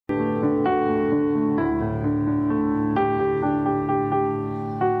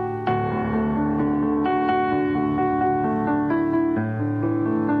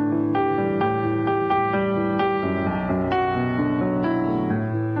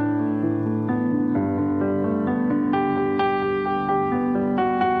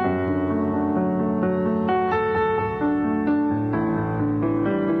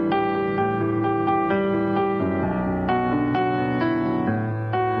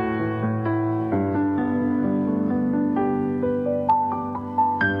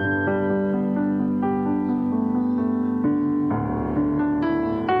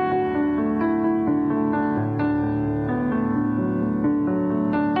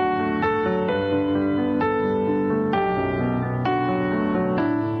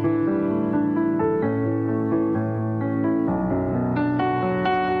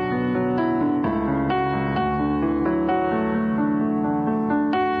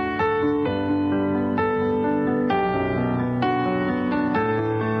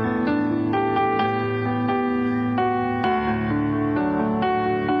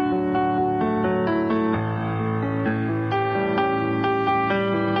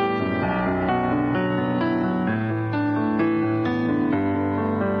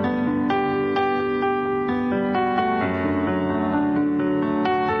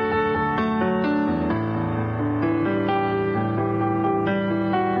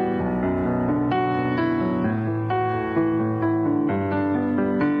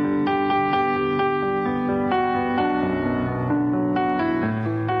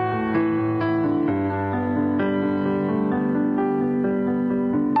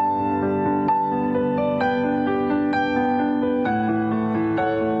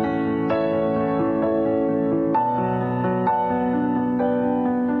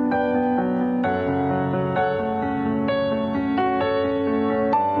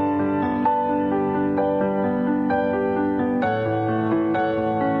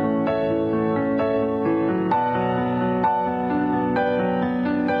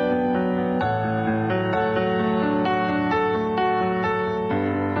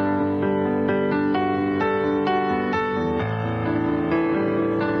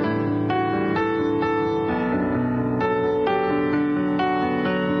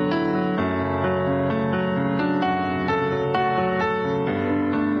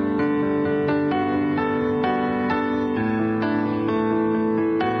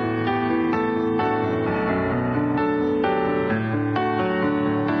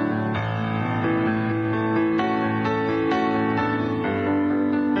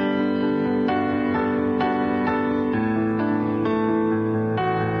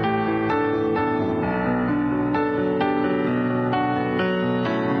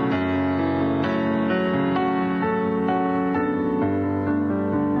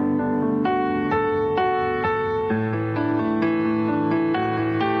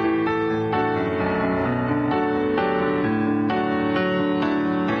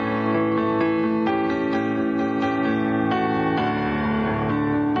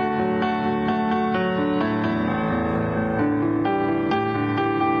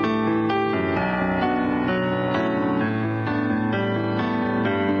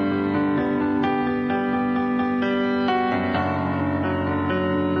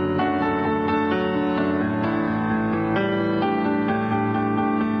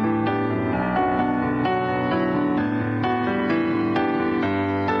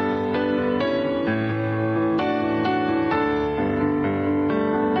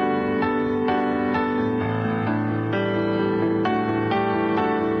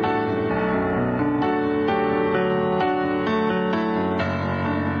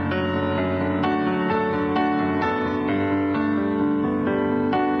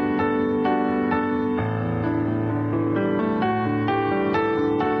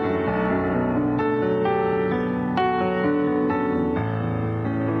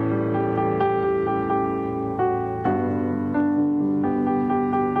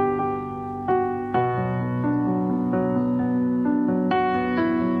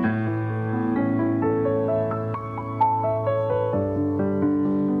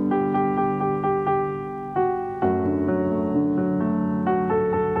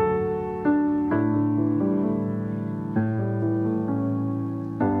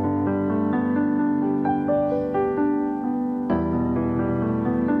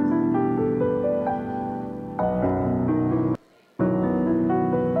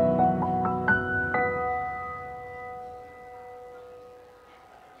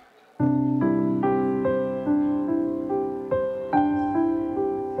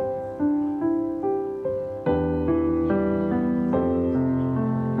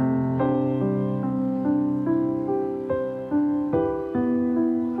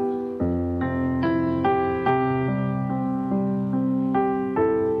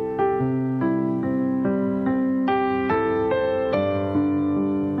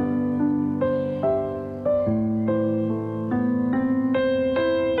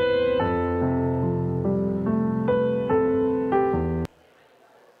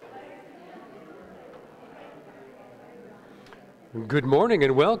Good morning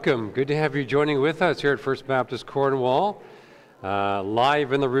and welcome. Good to have you joining with us here at First Baptist Cornwall.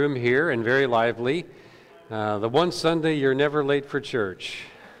 Live in the room here and very lively. The one Sunday you're never late for church.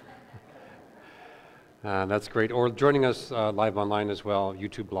 That's great. Or joining us live online as well,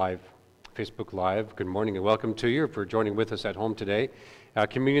 YouTube Live, Facebook Live. Good morning and welcome to you for joining with us at home today.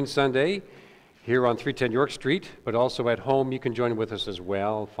 Communion Sunday here on 310 York Street, but also at home you can join with us as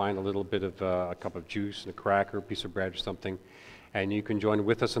well. Find a little bit of a cup of juice and a cracker, a piece of bread or something. And you can join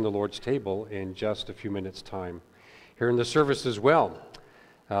with us in the Lord's table in just a few minutes' time. Here in the service as well.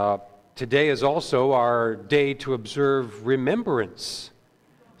 Today is also our day to observe Remembrance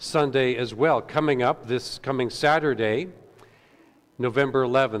Sunday as well. Coming up this coming Saturday, November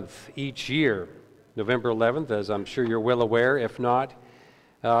 11th, each year. November 11th, as I'm sure you're well aware. If not,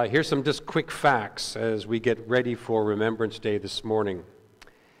 here's some just quick facts as we get ready for Remembrance Day this morning.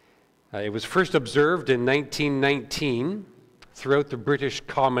 It was first observed in 1919. Throughout the British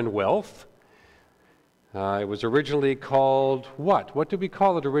Commonwealth. It was originally called what? What did we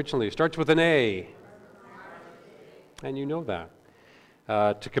call it originally? It starts with an A. And you know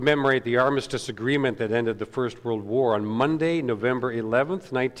that. To commemorate the armistice agreement that ended the First World War on Monday, November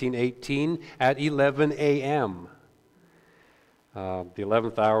 11th, 1918 at 11 a.m. The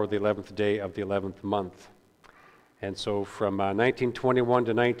 11th hour, the 11th day of the 11th month. And so from 1921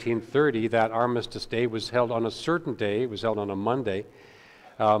 to 1930, that Armistice Day was held on a certain day. It was held on a Monday.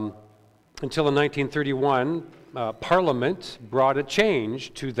 Until in 1931, Parliament brought a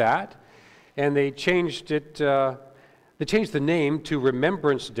change to that, and they changed it. They changed the name to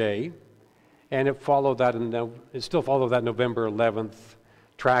Remembrance Day, and it followed that. It still followed that November 11th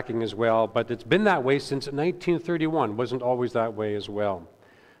tracking as well. But it's been that way since 1931. It wasn't always that way as well.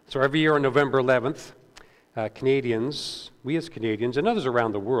 So every year on November 11th. Canadians, we as Canadians and others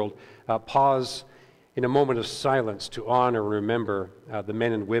around the world, pause in a moment of silence to honor and remember the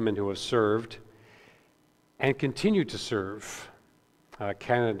men and women who have served and continue to serve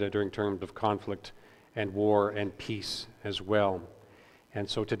Canada during times of conflict and war and peace as well. And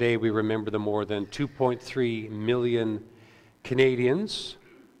so today we remember the more than 2.3 million Canadians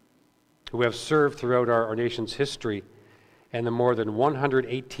who have served throughout our nation's history and the more than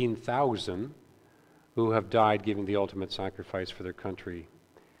 118,000 who have died giving the ultimate sacrifice for their country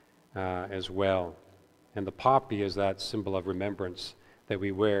as well. And the poppy is that symbol of remembrance that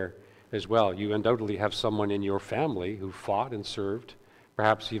we wear as well. You undoubtedly have someone in your family who fought and served,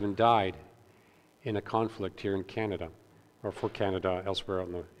 perhaps even died in a conflict here in Canada, or for Canada elsewhere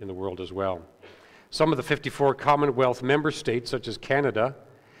in the world as well. Some of the 54 Commonwealth member states, such as Canada,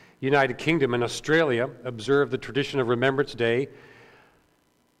 United Kingdom, and Australia, observe the tradition of Remembrance Day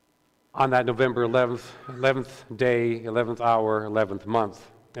on that November 11th day, 11th hour, 11th month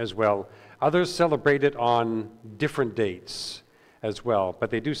as well. Others celebrate it on different dates as well, but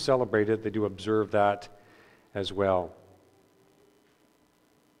they do celebrate it, they do observe that as well.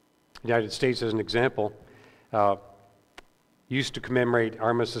 The United States, as an example, used to commemorate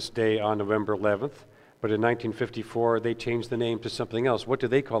Armistice Day on November 11th, but in 1954 they changed the name to something else. What do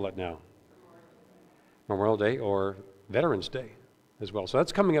they call it now? Memorial Day or Veterans Day as well. So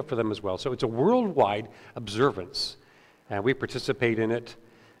that's coming up for them as well. So it's a worldwide observance, and we participate in it.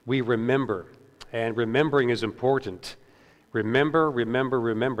 We remember, and remembering is important. Remember, remember,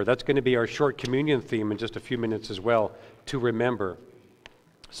 remember. That's going to be our short communion theme in just a few minutes as well, to remember.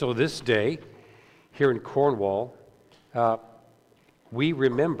 So this day, here in Cornwall, we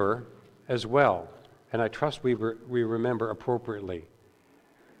remember as well, and I trust we remember appropriately.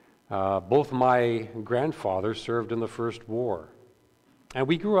 Both my grandfathers served in the First War. And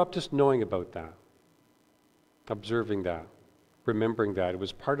we grew up just knowing about that, observing that, remembering that. It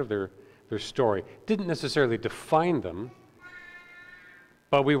was part of their story. Didn't necessarily define them,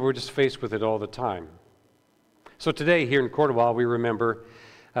 but we were just faced with it all the time. So today here in Cornwall, we remember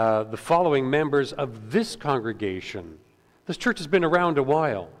the following members of this congregation. This church has been around a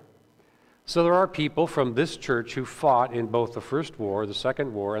while. So there are people from this church who fought in both the First War, the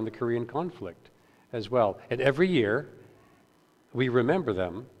Second War, and the Korean conflict as well. And every year, we remember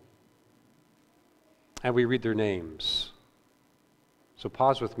them, and we read their names. So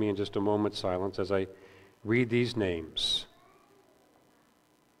pause with me in just a moment's silence as I read these names.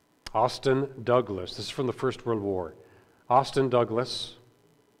 Austin Douglas, this is from the First World War. Austin Douglas,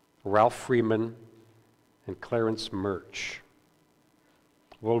 Ralph Freeman, and Clarence Murch.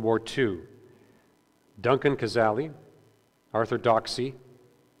 World War II, Duncan Kazali, Arthur Doxey,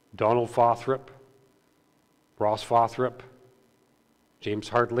 Donald Fothrop, Ross Fothrop, James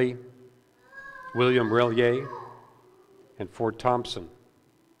Hartley, William Rellier, and Ford Thompson.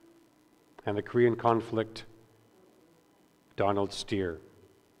 And the Korean conflict Donald Steer.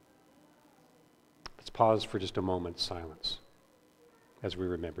 Let's pause for just a moment's silence as we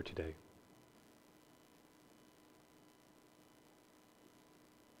remember today.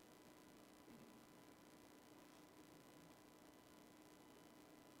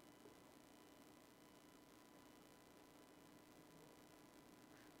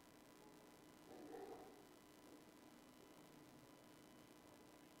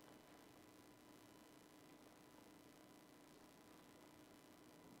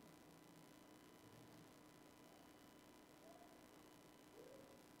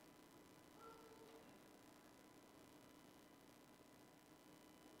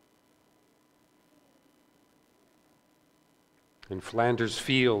 In Flanders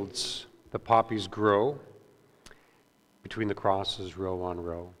fields, the poppies grow between the crosses, row on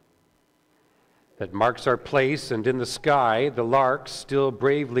row. That marks our place, and in the sky, the larks, still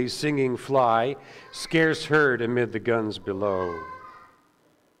bravely singing, fly, scarce heard amid the guns below.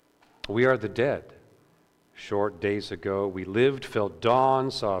 We are the dead. Short days ago, we lived, felt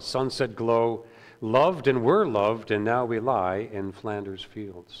dawn, saw sunset glow, loved and were loved, and now we lie in Flanders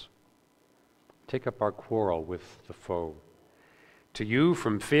fields. Take up our quarrel with the foe. To you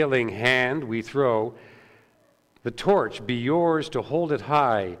from failing hand we throw the torch, be yours to hold it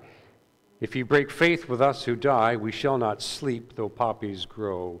high. If you break faith with us who die, we shall not sleep, though poppies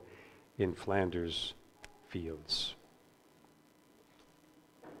grow in Flanders fields.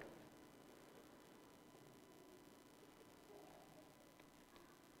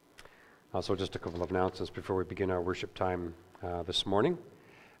 Also, just a couple of announcements before we begin our worship time this morning.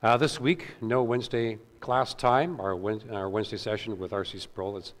 This week, no Wednesday class time. Our Wednesday session with R.C.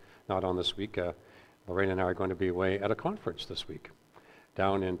 Sproul is not on this week. Lorraine and I are going to be away at a conference this week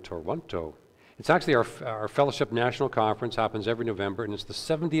down in Toronto. It's actually our Fellowship National Conference, happens every November, and it's the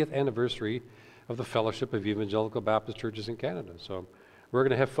 70th anniversary of the Fellowship of Evangelical Baptist Churches in Canada. So we're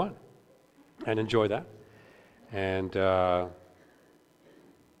going to have fun and enjoy that and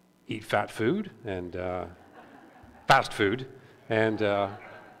eat fat food and fast food and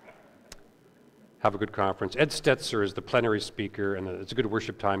have a good conference. Ed Stetzer is the plenary speaker, and it's a good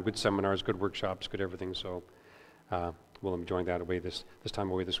worship time, good seminars, good workshops, good everything. So we'll be enjoying that away this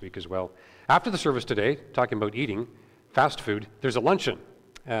time away this week as well. After the service today, talking about eating fast food, there's a luncheon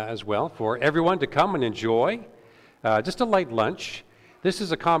as well for everyone to come and enjoy. Just a light lunch. This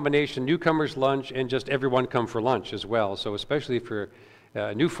is a combination newcomers lunch and just everyone come for lunch as well. So especially for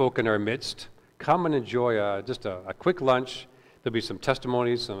new folk in our midst, come and enjoy just a quick lunch. There'll be some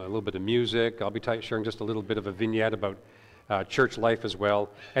testimonies, a little bit of music. I'll be sharing just a little bit of a vignette about church life as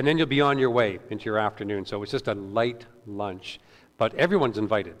well. And then you'll be on your way into your afternoon. So it's just a light lunch. But everyone's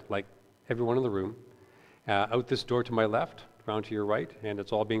invited, like everyone in the room. Out this door to my left, around to your right. And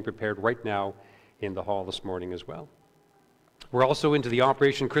it's all being prepared right now in the hall this morning as well. We're also into the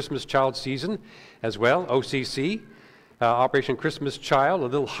Operation Christmas Child season as well, OCC. Operation Christmas Child, a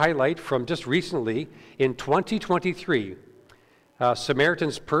little highlight from just recently in 2023.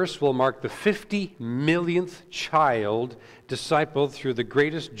 Samaritan's Purse will mark the 50 millionth child discipled through the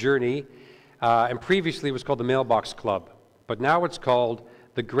greatest journey, and previously it was called the Mailbox Club, but now it's called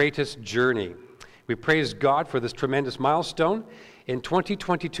the Greatest Journey. We praise God for this tremendous milestone. In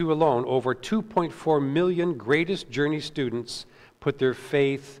 2022 alone, over 2.4 million Greatest Journey students put their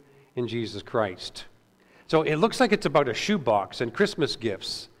faith in Jesus Christ. So it looks like it's about a shoebox and Christmas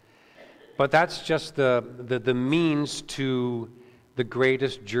gifts, but that's just the means to the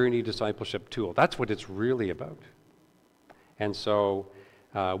Greatest Journey discipleship tool. That's what it's really about. And so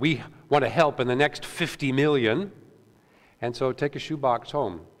we want to help in the next 50 million. And so take a shoebox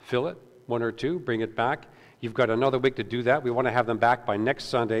home, fill it, one or two, bring it back. You've got another week to do that. We want to have them back by next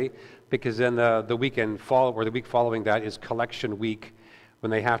Sunday, because then the week following that is collection week, when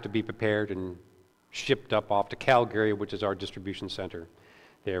they have to be prepared and shipped up off to Calgary, which is our distribution center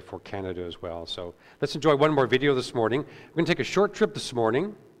there for Canada as well. So let's enjoy one more video this morning. We're going to take a short trip this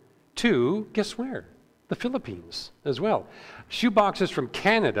morning to, guess where? The Philippines as well. Shoeboxes from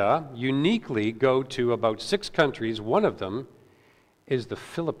Canada uniquely go to about 6 countries. One of them is the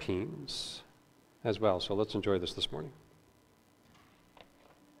Philippines as well. So let's enjoy this morning.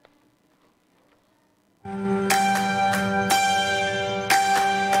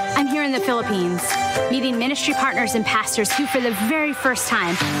 I'm here in the Philippines, meeting ministry partners and pastors who for the very first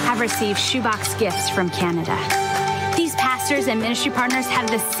time have received shoebox gifts from Canada. These pastors and ministry partners have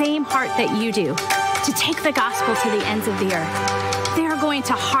the same heart that you do, to take the gospel to the ends of the earth. They are going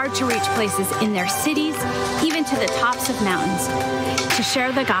to hard-to-reach places in their cities, even to the tops of mountains, to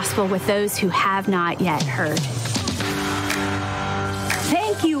share the gospel with those who have not yet heard.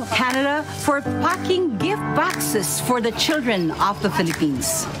 Thank you, Canada for packing gift boxes for the children of the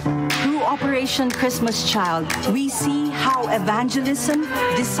Philippines. Through Operation Christmas Child, we see how evangelism,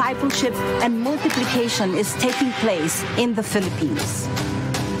 discipleship, and multiplication is taking place in the Philippines.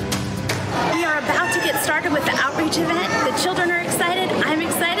 We are about to get started with the outreach event. The children are excited. I'm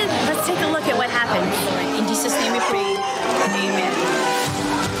excited. Let's take a look at what happened. In Jesus' name we pray. Amen.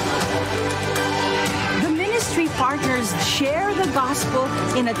 The ministry partners share the gospel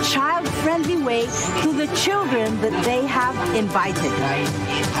in a child-friendly way to the children that they have invited.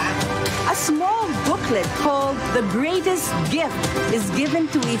 A small booklet called The Greatest Gift is given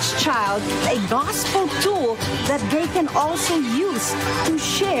to each child, a gospel tool that they can also use to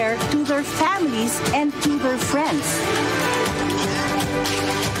share to their families and to their friends.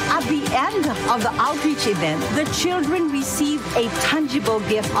 At the end of the outreach event, the children receive a tangible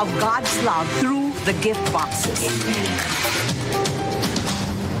gift of God's love through the gift boxes.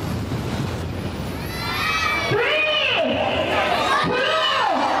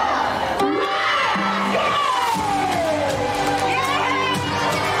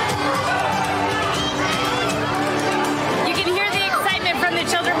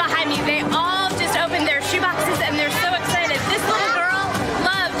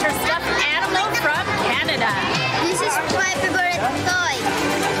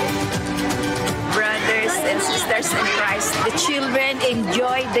 In Christ, the children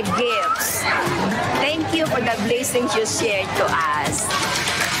enjoy the gifts. Thank you for the blessings you shared to us.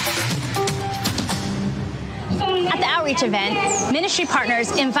 At the outreach event, ministry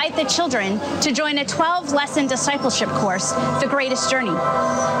partners invite the children to join a 12-lesson discipleship course, The Greatest Journey.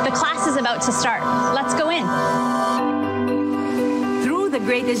 The class is about to start. Let's go in. The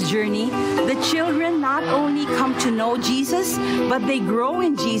Greatest Journey, the children not only come to know Jesus, but they grow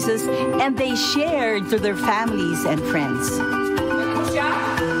in Jesus and they share to their families and friends.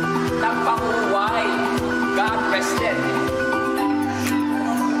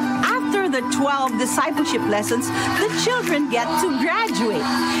 After the 12 discipleship lessons, the children get to graduate.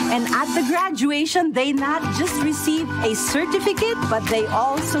 And at the graduation, they not just receive a certificate, but they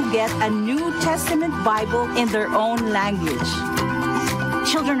also get a New Testament Bible in their own language.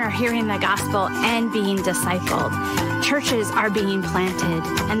 Children are hearing the gospel and being discipled. Churches are being planted,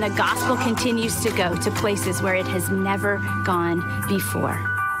 and the gospel continues to go to places where it has never gone before.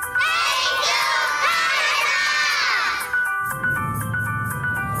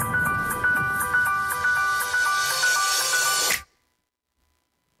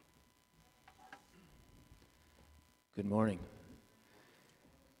 Good morning.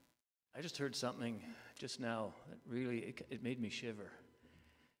 I just heard something just now that really, it made me shiver.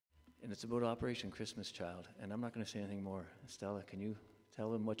 And it's about Operation Christmas Child. And I'm not going to say anything more. Stella, can you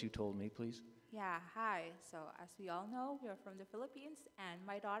tell them what you told me, please? Yeah, hi. So as we all know, we are from the Philippines. And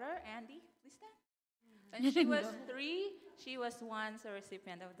my daughter, Andy, please stand. When she was 3, she was once a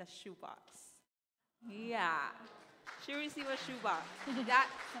recipient of the shoebox. Yeah. She received a shoebox. That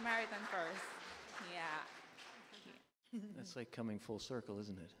Samaritan Purse. Yeah. That's like coming full circle,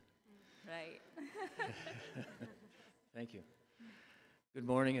 isn't it? Right. Thank you. Good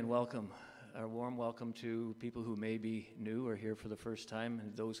morning and welcome. A warm welcome to people who may be new or here for the first time,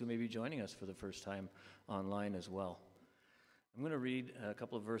 and those who may be joining us for the first time online as well. I'm going to read a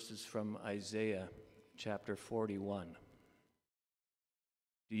couple of verses from Isaiah chapter 41.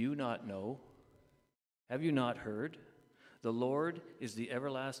 Do you not know? Have you not heard? The Lord is the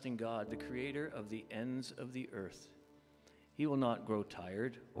everlasting God, the creator of the ends of the earth. He will not grow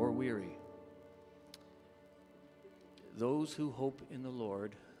tired or weary. Those who hope in the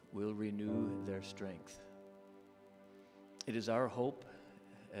Lord will renew their strength. It is our hope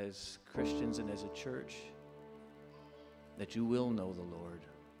as Christians and as a church that you will know the Lord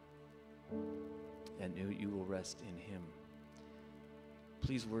and you will rest in Him.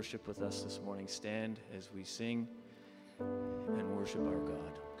 Please worship with us this morning. Stand as we sing and worship our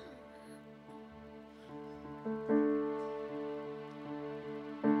God.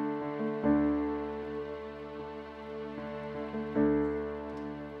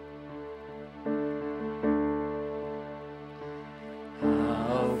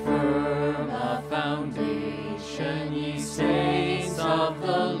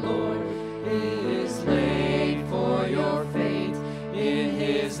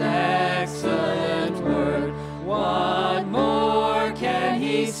 Excellent word, what more can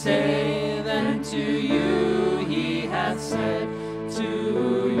He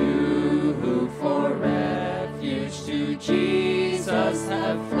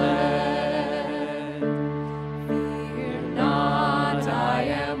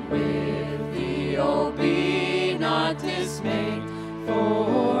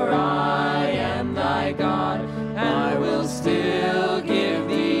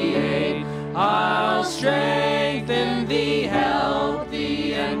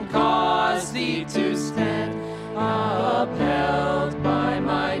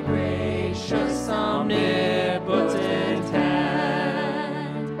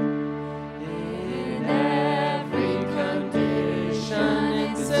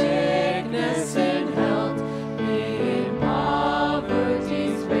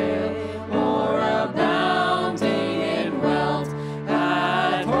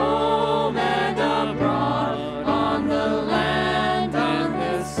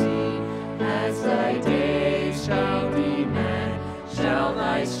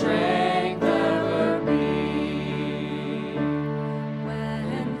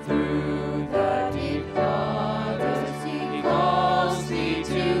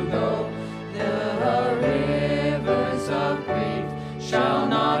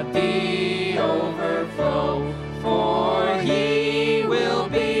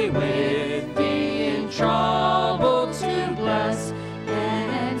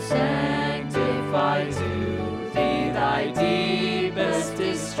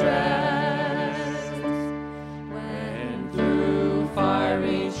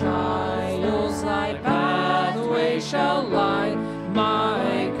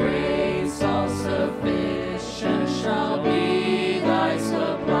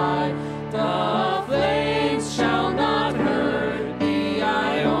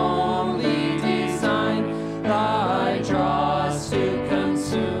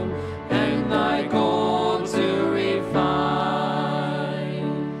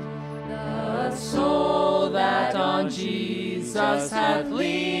hath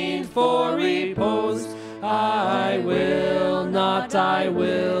leaned for repose. I will not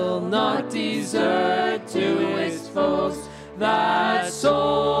desert to its foes. That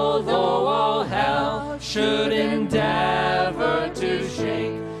soul, though all hell should endeavor to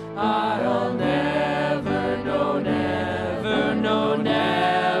shake, I'll never, no, never, no,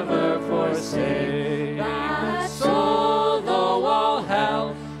 never forsake. That soul, though all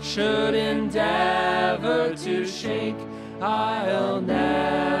hell should endeavor to shake, I'll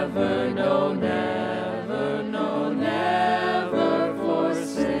never, no, never, no, never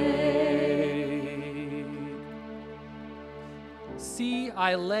forsake. See,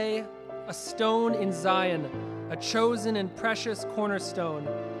 I lay a stone in Zion, a chosen and precious cornerstone,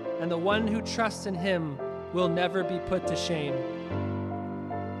 and the one who trusts in him will never be put to shame.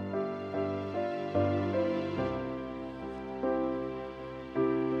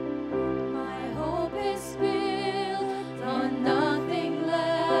 My hope is built on nothing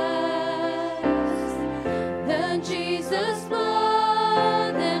less than Jesus'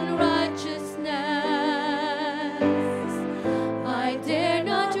 blood and righteousness. I dare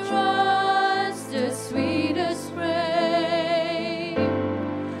not trust the sweetest frame,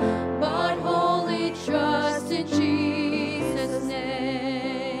 but wholly trust in Jesus'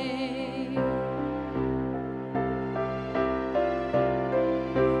 name.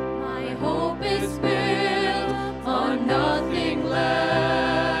 My hope is built on nothing less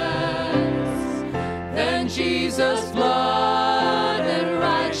than Jesus' blood and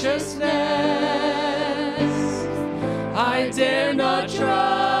righteousness. I dare not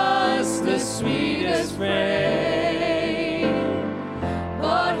trust the sweetest frame,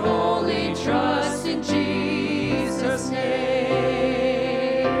 but wholly trust in Jesus' name.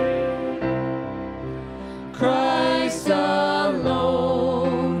 Christ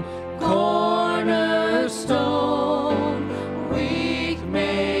alone, cornerstone, weak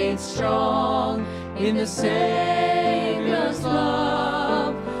made strong in the Savior's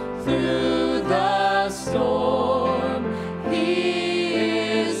love. Through the storm, He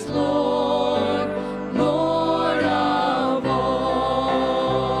is Lord, Lord of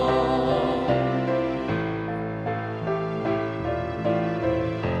all.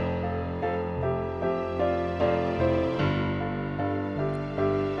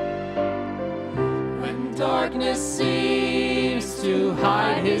 When darkness seems to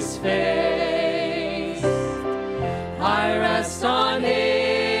hide His face, I rest on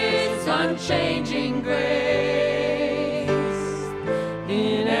His unchanging grace.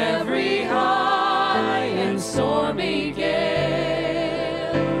 In every high and stormy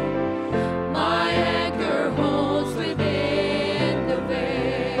gale, my anchor holds within the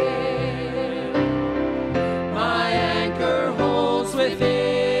veil. My anchor holds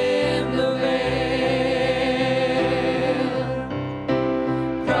within the veil.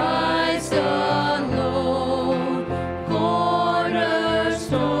 Christ alone,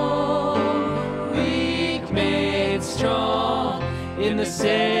 cornerstone, weak made strong in the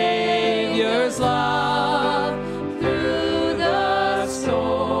Savior's love. Through the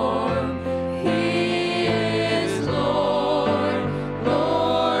storm, He is Lord,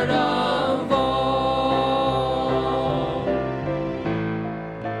 Lord of all.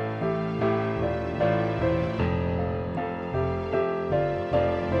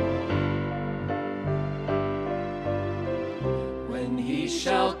 When He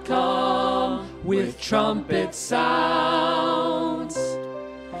shall come with trumpet sounds,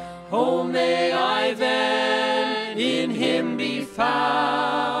 oh, may I then in Him be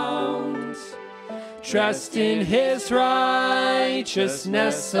found. Trust in His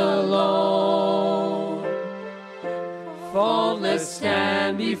righteousness alone, faultless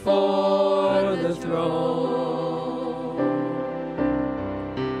stand before the throne.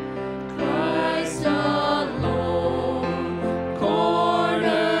 Christ alone,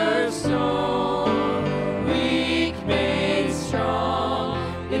 cornerstone, weak made strong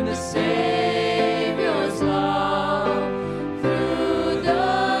in the Savior's love. Through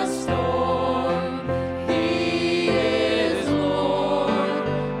the storm, He is Lord,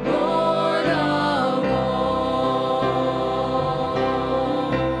 Lord of all.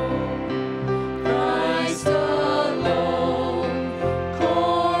 Christ alone,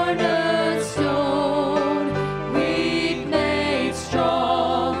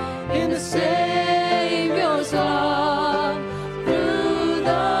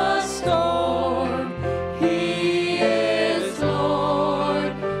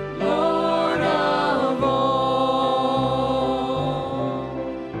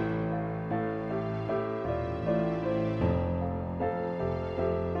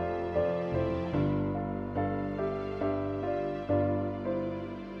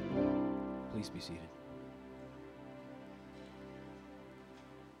 Please be seated.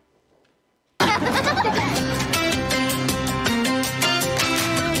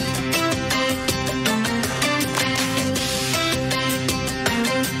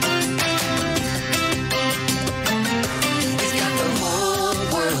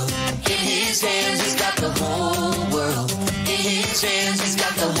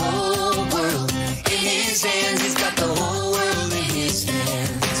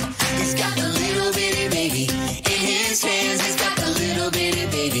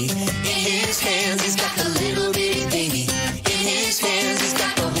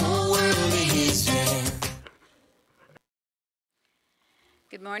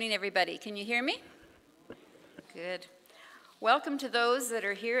 Good morning, everybody. Can you hear me? Good. Welcome to those that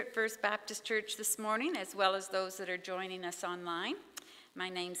are here at First Baptist Church this morning, as well as those that are joining us online. My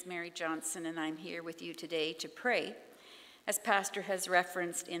name's Mary Johnson, and I'm here with you today to pray, as Pastor has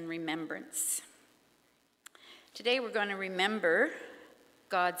referenced, in remembrance. Today we're going to remember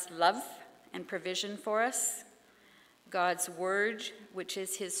God's love and provision for us, God's word, which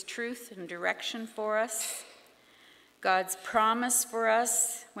is his truth and direction for us, God's promise for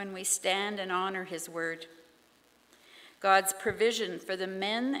us when we stand and honor his word, God's provision for the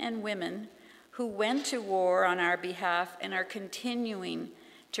men and women who went to war on our behalf and are continuing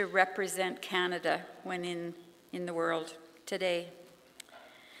to represent Canada when in the world today.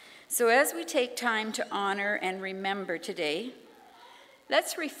 So as we take time to honor and remember today,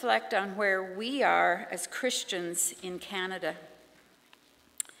 let's reflect on where we are as Christians in Canada.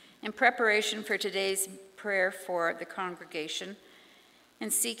 In preparation for today's prayer for the congregation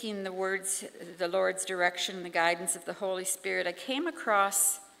and seeking the Lord's direction, the guidance of the Holy Spirit, I came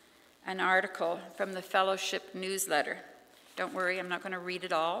across an article from the Fellowship newsletter. Don't worry, I'm not going to read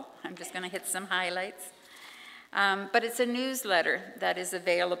it all. I'm just going to hit some highlights. But it's a newsletter that is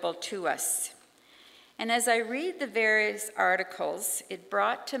available to us. And as I read the various articles, it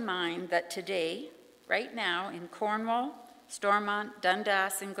brought to mind that today, right now, in Cornwall, Stormont,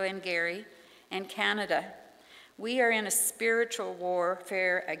 Dundas, and Glengarry, and Canada, we are in a spiritual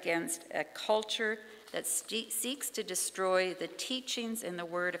warfare against a culture that seeks to destroy the teachings and the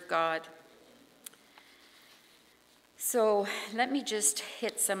Word of God. So let me just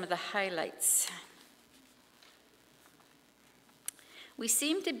hit some of the highlights. We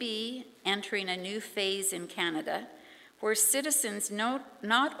seem to be entering a new phase in Canada where citizens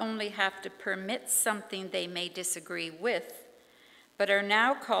not only have to permit something they may disagree with, but are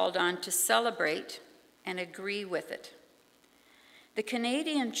now called on to celebrate and agree with it. The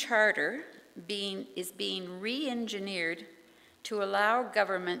Canadian Charter is being re-engineered to allow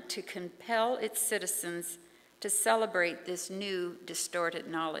government to compel its citizens to celebrate this new distorted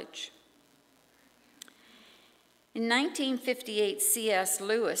knowledge. In 1958, C.S.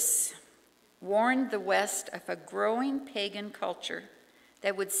 Lewis warned the West of a growing pagan culture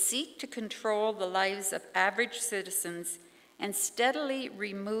that would seek to control the lives of average citizens and steadily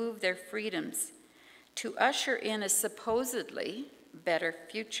remove their freedoms to usher in a supposedly better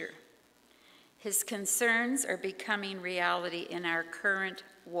future. His concerns are becoming reality in our current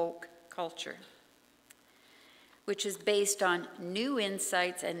woke culture, which is based on new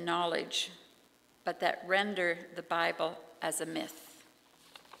insights and knowledge, but that render the Bible as a myth.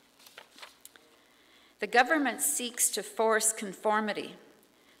 The government seeks to force conformity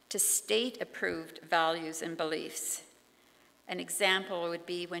to state-approved values and beliefs. An example would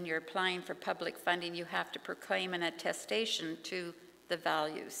be when you're applying for public funding, you have to proclaim an attestation to the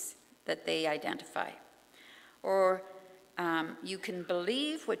values that they identify. Or you can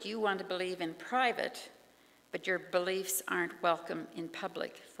believe what you want to believe in private, but your beliefs aren't welcome in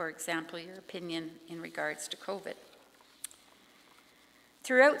public. For example, your opinion in regards to COVID.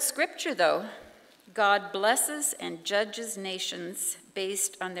 Throughout Scripture, though, God blesses and judges nations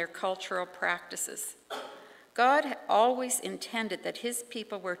based on their cultural practices. God always intended that his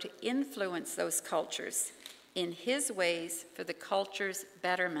people were to influence those cultures in his ways for the culture's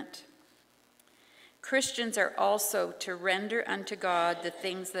betterment. Christians are also to render unto God the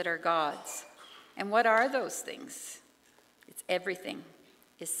things that are God's. And what are those things? It's everything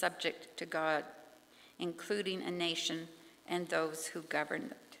is subject to God, including a nation and those who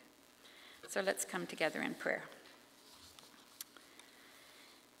govern it. So let's come together in prayer.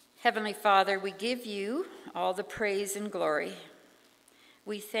 Heavenly Father, we give you all the praise and glory.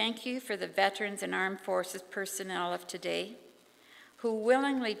 We thank you for the veterans and armed forces personnel of today who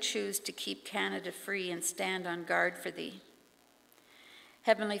willingly choose to keep Canada free and stand on guard for thee.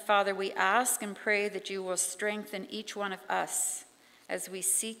 Heavenly Father, we ask and pray that you will strengthen each one of us as we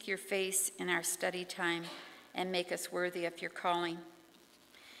seek your face in our study time and make us worthy of your calling.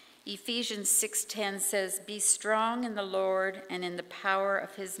 Ephesians 6:10 says, "Be strong in the Lord and in the power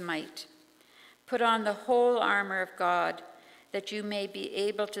of his might. Put on the whole armor of God, that you may be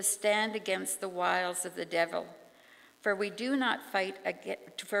able to stand against the wiles of the devil. For we do not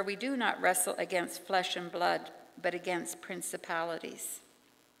wrestle against flesh and blood, but against principalities."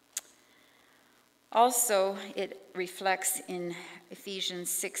 Also, it reflects in Ephesians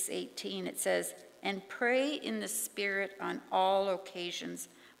 6:18. It says, "And pray in the Spirit on all occasions,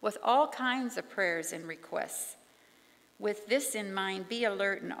 with all kinds of prayers and requests. With this in mind, be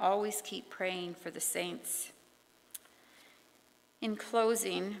alert and always keep praying for the saints." In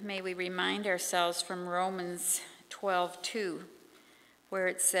closing, may we remind ourselves from Romans 12:2, where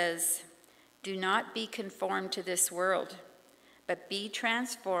it says, "Do not be conformed to this world, but be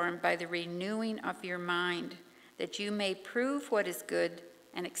transformed by the renewing of your mind, that you may prove what is good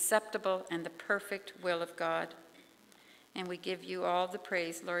and acceptable and the perfect will of God." And we give you all the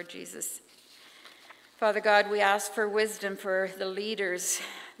praise, Lord Jesus. Father God, we ask for wisdom for the leaders,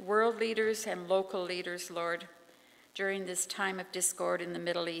 world leaders and local leaders, Lord, during this time of discord in the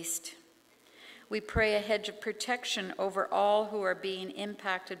Middle East. We pray a hedge of protection over all who are being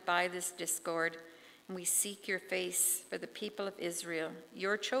impacted by this discord, and we seek your face for the people of Israel,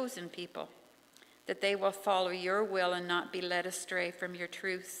 your chosen people, that they will follow your will and not be led astray from your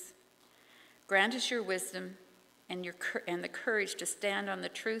truth. Grant us your wisdom and the courage to stand on the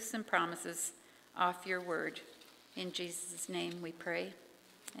truths and promises of your word. In Jesus' name we pray.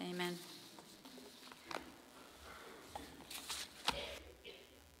 Amen.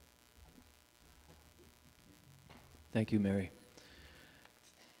 Thank you, Mary.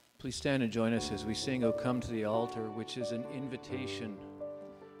 Please stand and join us as we sing "O Come to the Altar," which is an invitation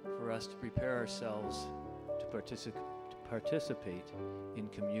for us to prepare ourselves to participate in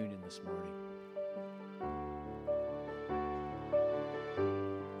communion this morning.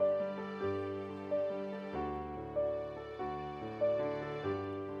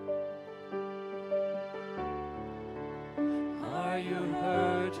 Are you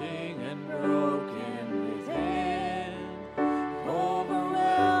hurting and broken within?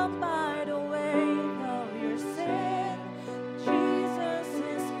 Overwhelmed by the weight of your sin, Jesus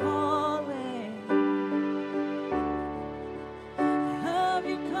is calling. Have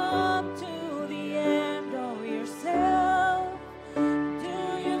you come to the end of yourself? Do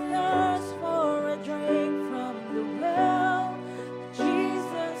you thirst for a drink from the well?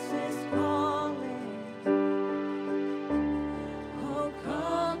 Jesus is calling. Oh,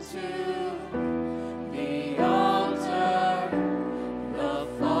 come to the altar. The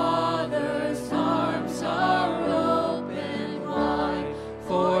Father's arms are open wide.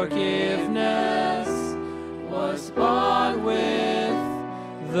 Forgiveness was bought with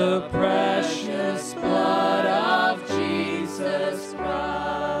the precious blood of Jesus Christ.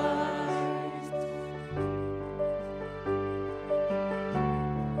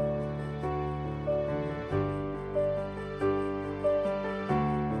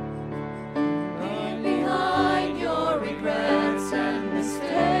 Leave behind your regrets and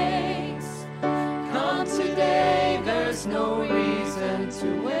mistakes. Come today, there's no reason to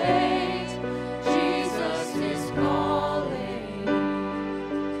wait. Jesus is calling.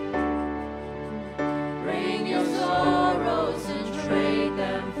 Bring your sorrows and trade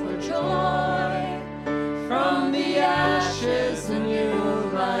them for joy. From the ashes, a new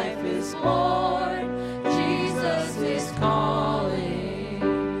life is born. Jesus is calling.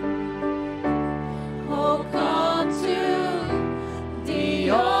 Oh, come to the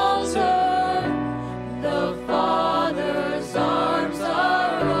altar. The Father's arms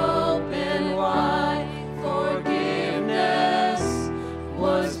are open wide. Forgiveness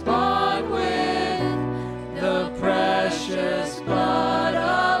was bought with the precious blood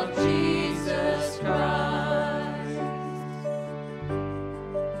of Jesus Christ.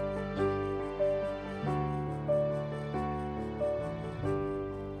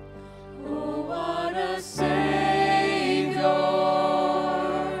 Oh, what a Savior!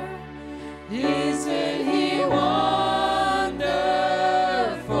 Isn't he wonderful?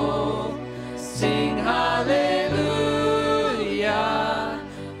 Sing hallelujah,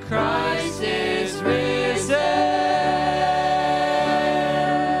 Christ is risen.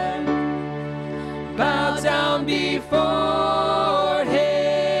 Bow down before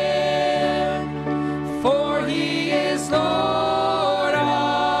him, for he is Lord of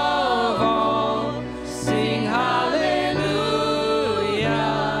all. Sing hallelujah,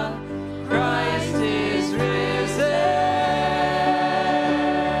 Christ is risen.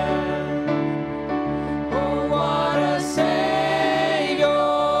 Oh, what a Savior!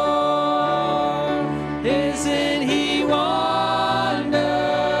 Isn't he wonderful?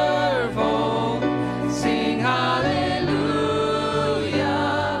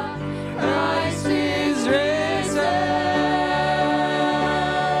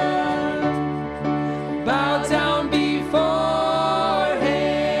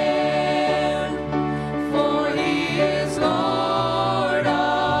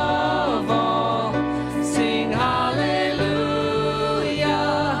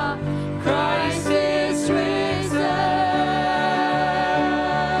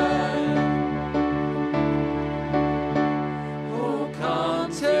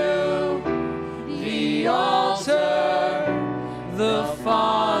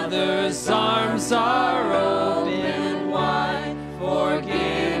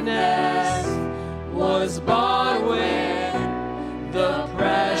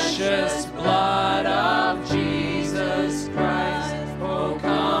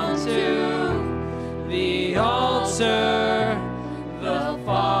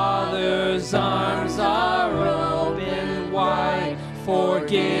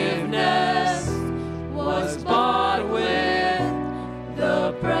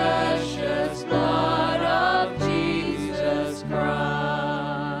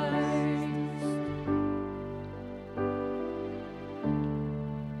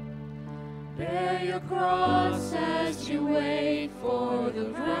 cross as you wait for the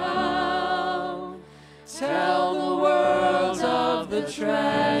crown. Tell the world of the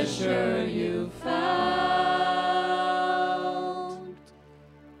treasure you found.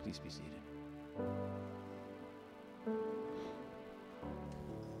 Please be seated.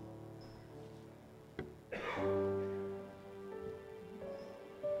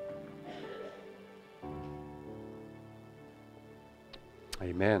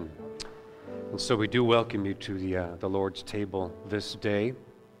 Amen. And so we do welcome you to the Lord's table this day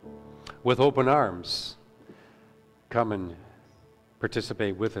with open arms. Come and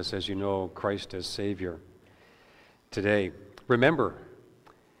participate with us as you know Christ as Savior today. Remember.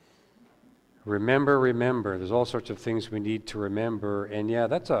 There's all sorts of things we need to remember. And yeah,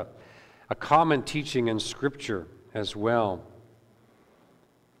 that's a common teaching in Scripture as well.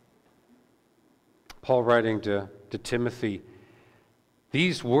 Paul writing to Timothy,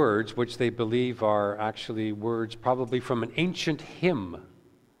 these words, which they believe are actually words probably from an ancient hymn,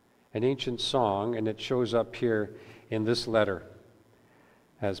 an ancient song, and it shows up here in this letter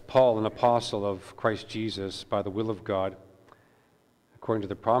as Paul, an apostle of Christ Jesus by the will of God, according to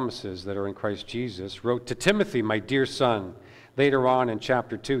the promises that are in Christ Jesus, wrote to Timothy, my dear son. Later on in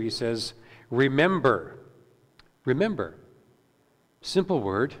chapter 2, he says, remember. Simple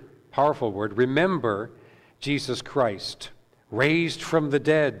word, powerful word. Remember Jesus Christ, raised from the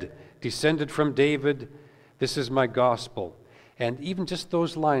dead, descended from David. This is my gospel. And even just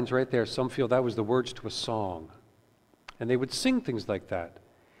those lines right there, some feel that was the words to a song. And they would sing things like that.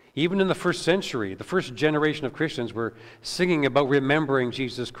 Even in the first century, the first generation of Christians were singing about remembering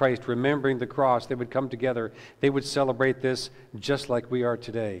Jesus Christ, remembering the cross. They would come together. They would celebrate this just like we are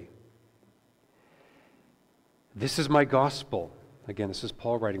today. This is my gospel. Again, this is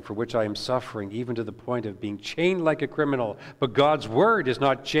Paul writing, for which I am suffering, even to the point of being chained like a criminal. But God's word is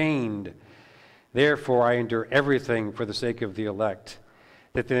not chained. Therefore, I endure everything for the sake of the elect,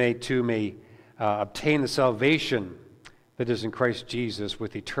 that they too may obtain the salvation that is in Christ Jesus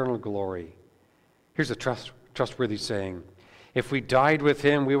with eternal glory. Here's a trustworthy saying. If we died with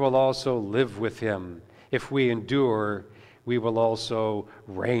him, we will also live with him. If we endure, we will also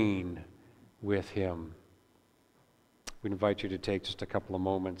reign with him. We invite you to take just a couple of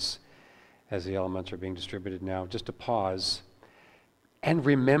moments as the elements are being distributed now, just to pause and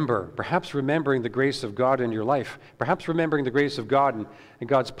remember, perhaps remembering the grace of God in your life, perhaps remembering the grace of God and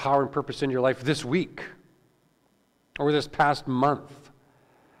God's power and purpose in your life this week or this past month.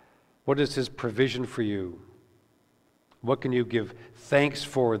 What is his provision for you? What can you give thanks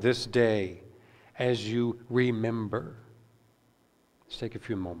for this day as you remember? Let's take a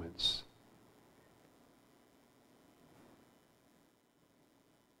few moments.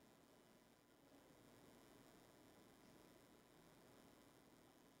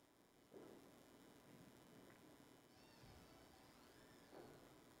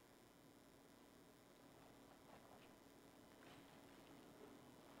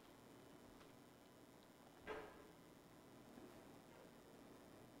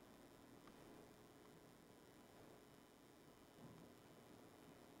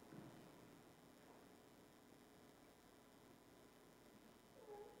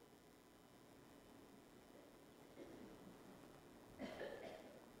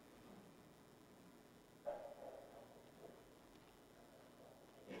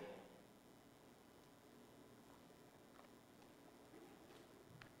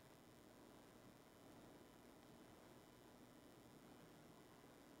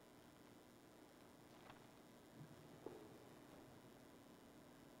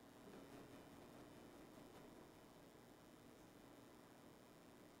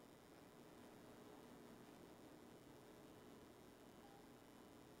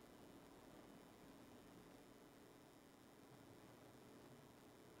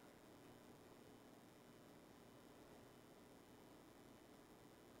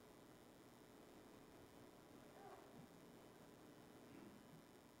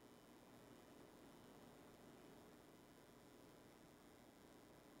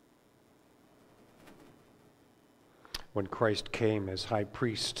 When Christ came as high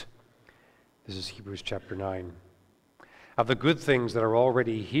priest. This is Hebrews chapter 9. Of the good things that are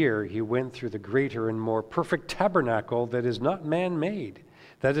already here, he went through the greater and more perfect tabernacle that is not man-made,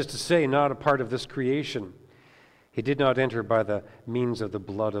 that is to say, not a part of this creation. He did not enter by the means of the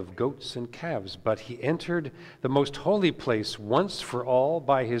blood of goats and calves, but he entered the most holy place once for all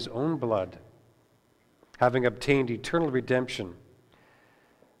by his own blood, having obtained eternal redemption.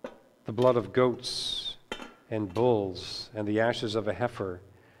 The blood of goats and bulls, and the ashes of a heifer,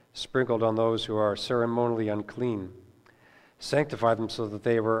 sprinkled on those who are ceremonially unclean, sanctify them so that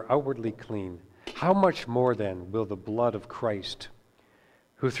they were outwardly clean. how much more then will the blood of Christ,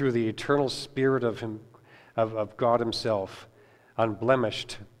 who through the eternal Spirit of God himself,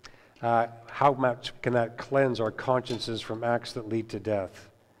 unblemished, how much can that cleanse our consciences from acts that lead to death,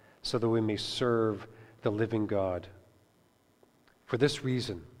 so that we may serve the living God? For this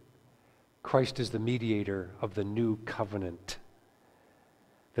reason, Christ is the mediator of the new covenant,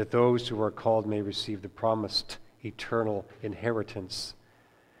 that those who are called may receive the promised eternal inheritance,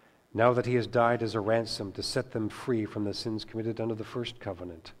 now that he has died as a ransom to set them free from the sins committed under the first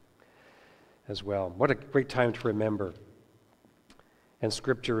covenant as well. What a great time to remember. And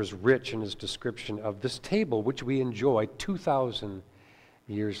Scripture is rich in its description of this table, which we enjoy 2,000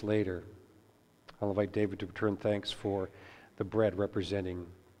 years later. I'll invite David to return thanks for the bread representing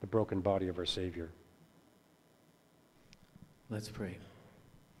the broken body of our Savior. Let's pray.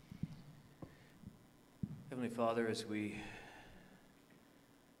 Heavenly Father, as we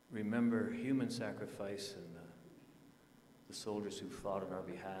remember human sacrifice and the soldiers who fought on our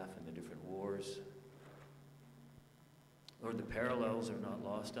behalf in the different wars, Lord, the parallels are not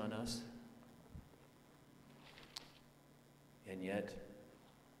lost on us. And yet,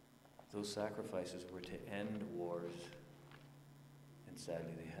 those sacrifices were to end wars, and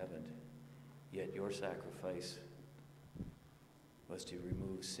sadly they haven't. Yet your sacrifice was to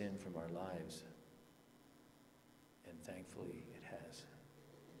remove sin from our lives, and thankfully it has.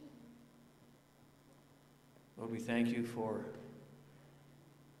 Lord, we thank you for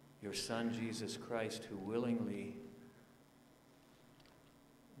your Son, Jesus Christ, who willingly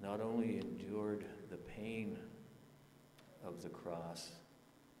not only endured the pain of the cross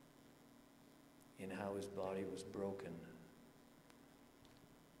in how his body was broken,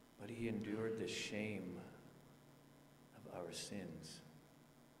 but he endured the shame of our sins.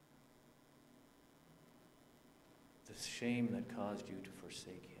 The shame that caused you to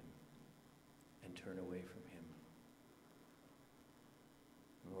forsake him and turn away from him.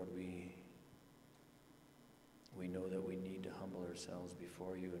 Lord, we know that we need to humble ourselves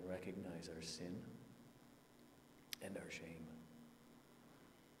before you and recognize our sin and our shame.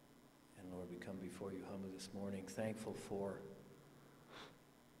 And Lord, we come before you humbly this morning, thankful for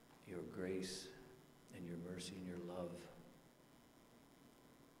your grace and your mercy and your love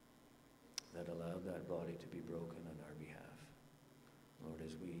that allowed that body to be broken on our behalf. Lord,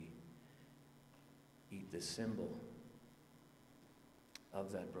 as we eat the symbol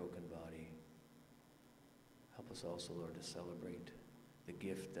of that broken body, help us also, Lord, to celebrate the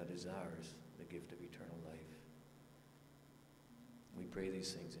gift that is ours, the gift of eternal life. We pray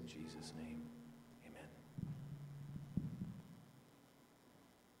these things in Jesus' name.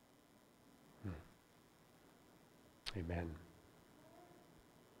 Amen. Amen.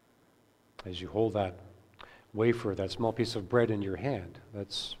 As you hold that wafer, that small piece of bread in your hand,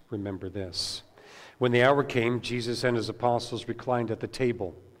 let's remember this. When the hour came, Jesus and his apostles reclined at the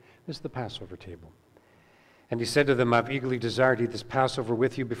table. This is the Passover table. And he said to them, I've eagerly desired to eat this Passover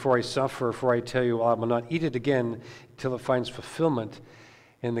with you before I suffer, for I tell you, I will not eat it again till it finds fulfillment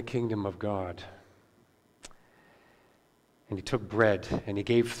in the kingdom of God. And he took bread, and he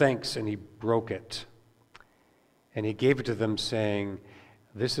gave thanks, and he broke it. And he gave it to them, saying,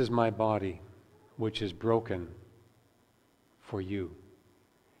 this is my body, which is broken for you.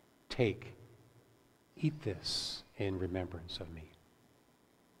 Take, eat this in remembrance of me.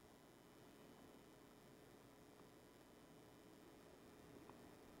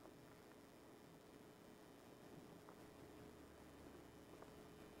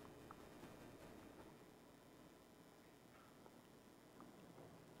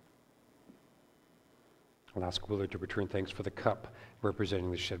 I'll ask Willard to return thanks for the cup representing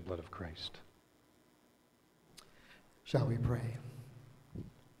the shed blood of Christ. Shall we pray?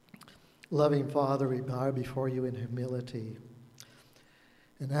 Loving Father, we bow before you in humility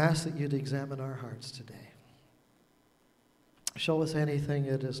and ask that you'd examine our hearts today. Show us anything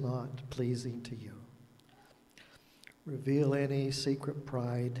that is not pleasing to you. Reveal any secret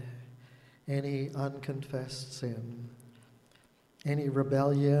pride, any unconfessed sin, any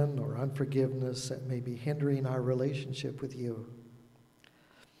rebellion or unforgiveness that may be hindering our relationship with you.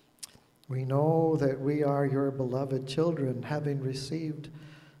 We know that we are your beloved children, having received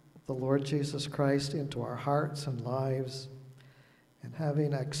the Lord Jesus Christ into our hearts and lives, and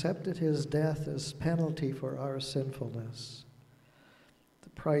having accepted his death as penalty for our sinfulness. The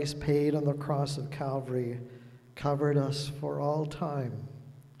price paid on the cross of Calvary covered us for all time.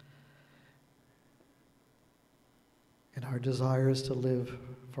 And our desire is to live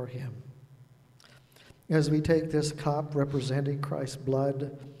for him. As we take this cup representing Christ's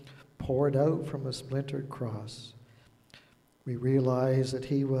blood poured out from a splintered cross, We realize that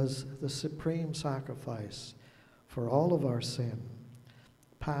he was the supreme sacrifice for all of our sin,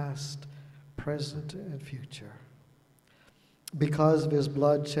 past, present, and future. Because of his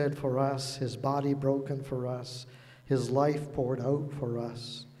blood shed for us, his body broken for us, his life poured out for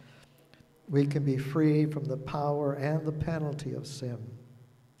us, we can be free from the power and the penalty of sin.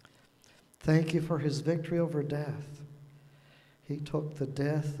 Thank you for his victory over death. He took the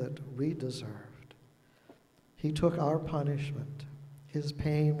death that we deserved. He took our punishment. His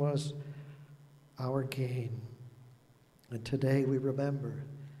pain was our gain. And today we remember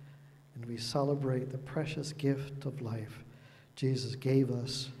and we celebrate the precious gift of life Jesus gave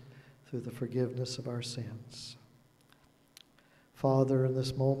us through the forgiveness of our sins. Father, in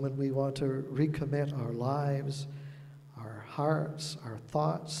this moment we want to recommit our lives, our hearts, our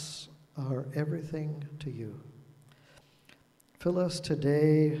thoughts, our everything to you. Fill us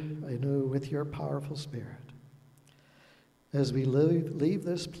today anew with your powerful Spirit. As we leave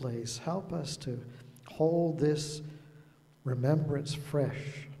this place, help us to hold this remembrance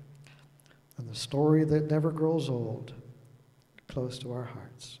fresh and the story that never grows old close to our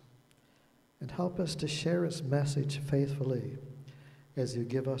hearts. And help us to share its message faithfully as you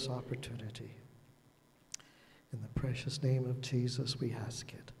give us opportunity. In the precious name of Jesus we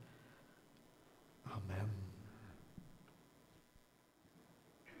ask it. Amen.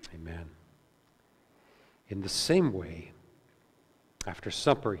 Amen. In the same way, after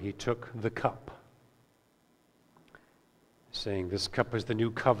supper, he took the cup, saying, "This cup is the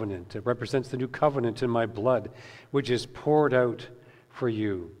new covenant. It represents the new covenant in my blood, which is poured out for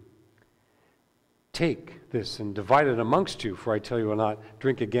you. Take this and divide it amongst you, for I tell you, will not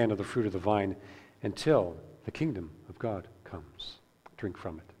drink again of the fruit of the vine until the kingdom of God comes." Drink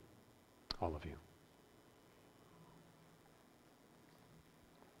from it, all of you.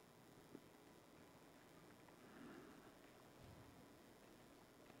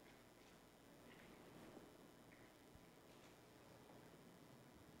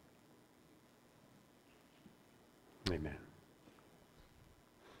 Amen.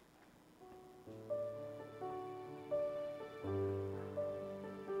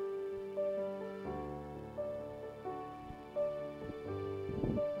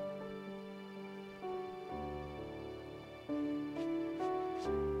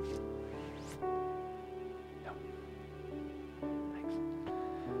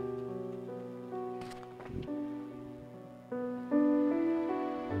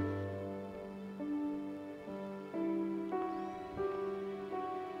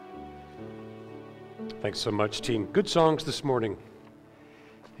 Thanks so much, team. Good songs this morning.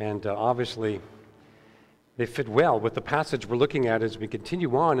 And obviously, they fit well with the passage we're looking at as we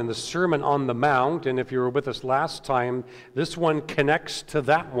continue on in the Sermon on the Mount. And if you were with us last time, this one connects to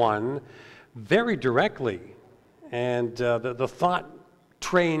that one very directly. And the thought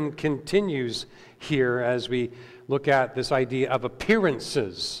train continues here as we look at this idea of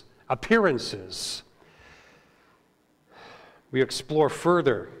appearances. Appearances. We explore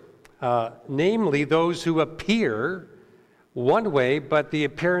further. Namely those who appear one way, but the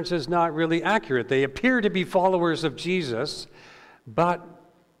appearance is not really accurate. They appear to be followers of Jesus, but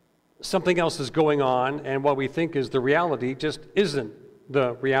something else is going on, and what we think is the reality just isn't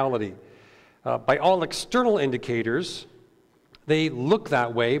the reality. By all external indicators, they look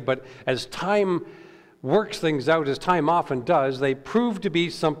that way, but as time works things out, as time often does, they prove to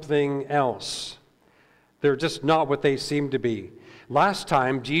be something else. They're just not what they seem to be. Last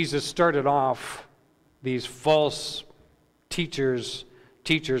time, Jesus started off these false teachers,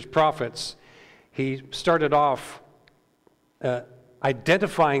 prophets. He started off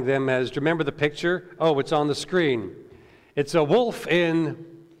identifying them as, do you remember the picture? Oh, it's on the screen. It's a wolf in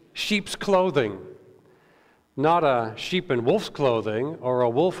sheep's clothing. Not a sheep in wolf's clothing, or a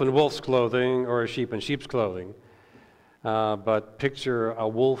wolf in wolf's clothing, or a sheep in sheep's clothing. But picture a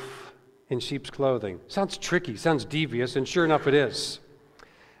wolf in sheep's clothing. Sounds tricky, sounds devious, and sure enough it is.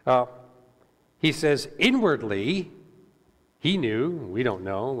 He says, inwardly, he knew, we don't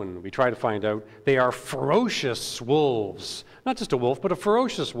know, when we try to find out, they are ferocious wolves. Not just a wolf, but a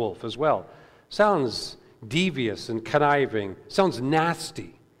ferocious wolf as well. Sounds devious and conniving, sounds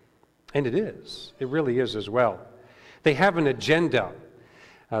nasty. And it is. It really is as well. They have an agenda.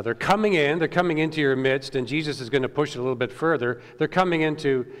 They're coming into your midst, and Jesus is going to push it a little bit further. They're coming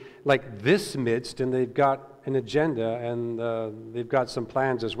into like this midst, and they've got an agenda, and they've got some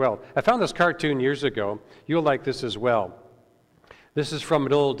plans as well. I found this cartoon years ago. You'll like this as well. This is from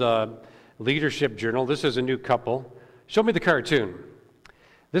an old leadership journal. This is a new couple. Show me the cartoon.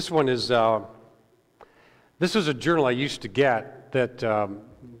 This one is, this is a journal I used to get that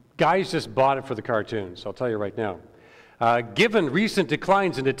guys just bought it for the cartoons. I'll tell you right now. Given recent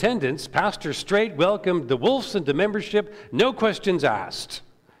declines in attendance, Pastor Straight welcomed the Wolves into membership, no questions asked.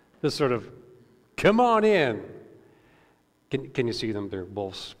 This sort of, come on in. Can you see them? They're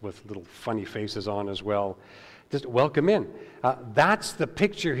wolves with little funny faces on as well. Just welcome in. That's the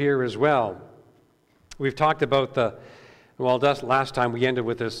picture here as well. We've talked about last time we ended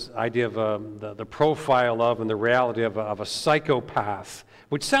with this idea of the profile of and the reality of a psychopath,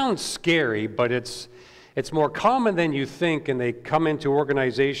 which sounds scary, but it's more common than you think, and they come into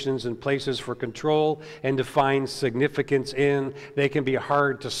organizations and places for control and to find significance in. They can be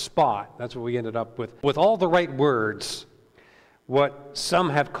hard to spot. That's what we ended up with. With all the right words, what some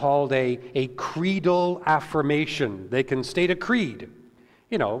have called a creedal affirmation. They can state a creed.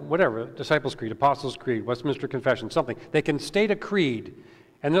 You know, whatever, Disciples' Creed, Apostles' Creed, Westminster Confession, something. They can state a creed.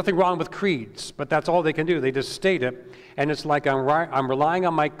 And nothing wrong with creeds, but that's all they can do. They just state it, and it's like I'm relying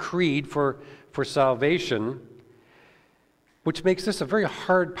on my creed for salvation, which makes this a very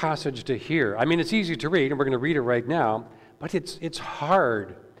hard passage to hear. I mean, it's easy to read, and we're going to read it right now, but it's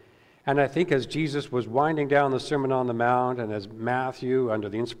hard. And I think as Jesus was winding down the Sermon on the Mount, and as Matthew, under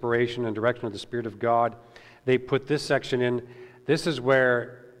the inspiration and direction of the Spirit of God, they put this section in, this is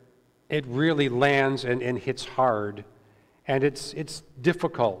where it really lands and hits hard. And it's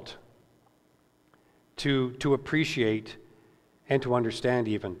difficult to appreciate and to understand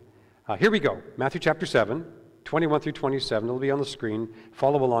even. Here we go. Matthew chapter 7, 21 through 27. It'll be on the screen.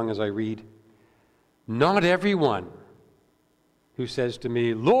 Follow along as I read. Not everyone who says to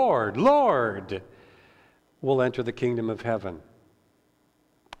me, Lord, Lord, will enter the kingdom of heaven,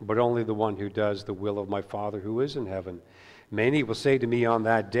 but only the one who does the will of my Father who is in heaven. Many will say to me on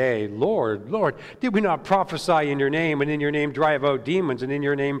that day, Lord, Lord, did we not prophesy in your name, and in your name drive out demons, and in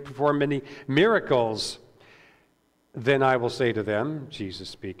your name perform many miracles? Then I will say to them, Jesus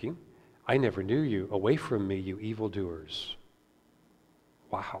speaking, I never knew you. Away from me, you evildoers.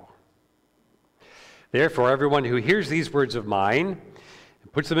 Wow. Therefore, everyone who hears these words of mine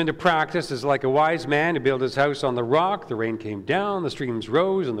and puts them into practice is like a wise man who built his house on the rock. The rain came down, the streams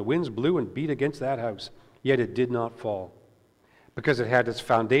rose, and the winds blew and beat against that house. Yet it did not fall, because it had its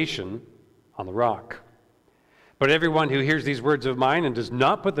foundation on the rock. But everyone who hears these words of mine and does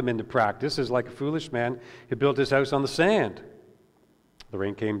not put them into practice is like a foolish man who built his house on the sand. The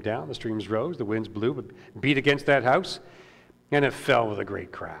rain came down, the streams rose, the winds blew, beat against that house, and it fell with a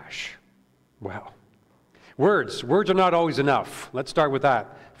great crash. Wow. Words are not always enough. Let's start with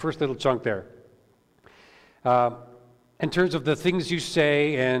that. First little chunk there. In terms of the things you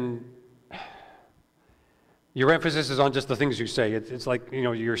say, and your emphasis is on just the things you say. It's like,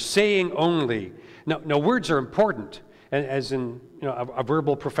 you're saying only. No, words are important, as in, a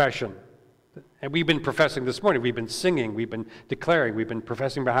verbal profession. And we've been professing this morning. We've been singing. We've been declaring. We've been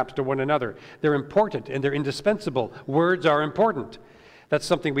professing perhaps to one another. They're important, and they're indispensable. Words are important. That's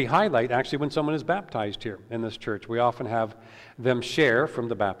something we highlight, actually, when someone is baptized here in this church. We often have them share from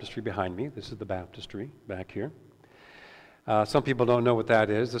the baptistry behind me. This is the baptistry back here. Some people don't know what that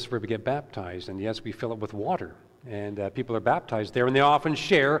is. This is where we get baptized. And yes, we fill it with water. And people are baptized there, and they often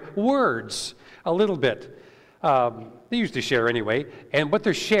share words a little bit. They usually share anyway. And what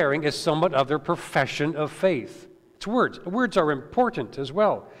they're sharing is somewhat of their profession of faith. It's words. Words are important as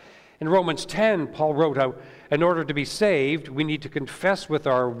well. In Romans 10, Paul wrote how, in order to be saved, we need to confess with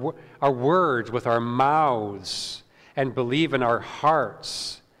our words, with our mouths, and believe in our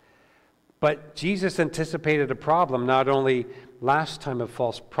hearts. But Jesus anticipated a problem not only last time of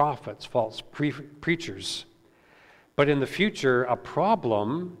false prophets, false preachers, but in the future a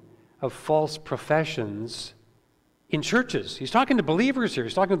problem of false professions in churches. He's talking to believers here.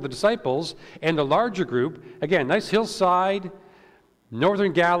 He's talking to the disciples and the larger group. Again, nice hillside,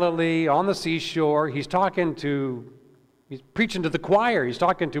 northern Galilee, on the seashore. He's preaching to the choir. He's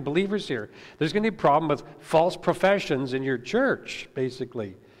talking to believers here. There's going to be a problem with false professions in your church,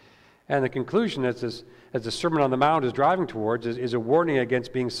 basically. And the conclusion, as the Sermon on the Mount is driving towards, is a warning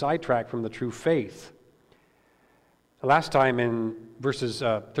against being sidetracked from the true faith. Last time in verses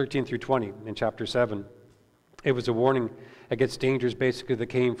 13 through 20 in chapter 7, it was a warning against dangers basically that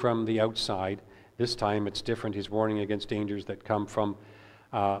came from the outside. This time it's different. He's warning against dangers that come from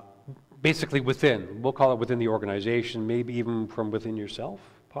basically within. We'll call it within the organization, maybe even from within yourself,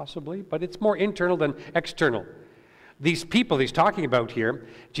 possibly. But it's more internal than external. These people he's talking about here,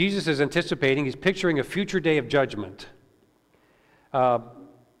 Jesus is anticipating, he's picturing a future day of judgment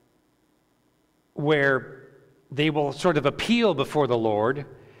where they will sort of appeal before the Lord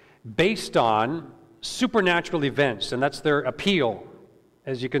based on supernatural events, and that's their appeal,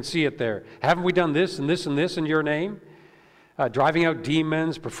 as you can see it there. Haven't we done this and this and this in your name? Driving out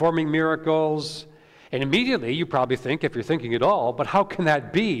demons, performing miracles. And immediately you probably think, if you're thinking at all, but how can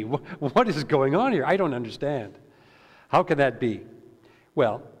that be? What is going on here? I don't understand. How can that be?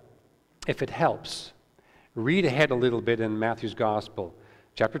 Well, if it helps, read ahead a little bit in Matthew's Gospel,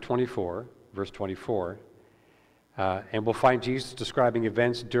 chapter 24, verse 24, and we'll find Jesus describing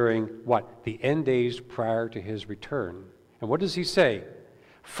events during what? The end days prior to his return. And what does he say?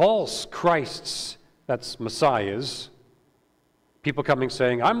 False Christs, that's messiahs, people coming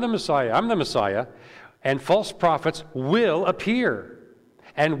saying, I'm the Messiah, and false prophets will appear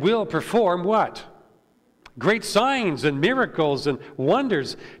and will perform what? Great signs and miracles and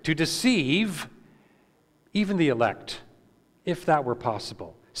wonders to deceive even the elect, if that were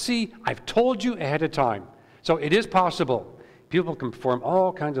possible. See, I've told you ahead of time. So it is possible. People can perform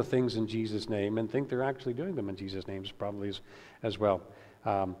all kinds of things in Jesus' name and think they're actually doing them in Jesus' name, probably as well.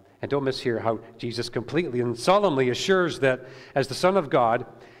 And don't mishear how Jesus completely and solemnly assures that as the Son of God,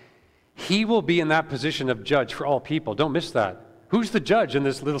 he will be in that position of judge for all people. Don't miss that. Who's the judge in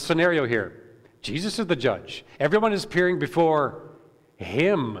this little scenario here? Jesus is the judge. Everyone is appearing before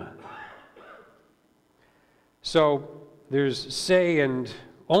him. So there's say and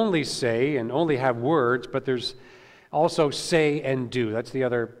only have words, but there's also say and do. That's the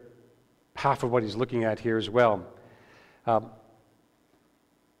other half of what he's looking at here as well. But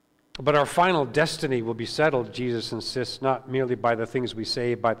our final destiny will be settled, Jesus insists, not merely by the things we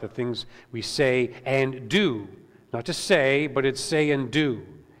say, but the things we say and do. Not just say, but it's say and do.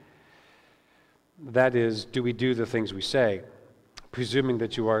 That is, do we do the things we say? Presuming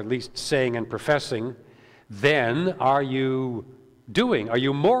that you are at least saying and professing, then are you doing? Are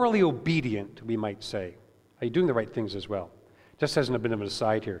you morally obedient, we might say? Are you doing the right things as well? Just as a bit of an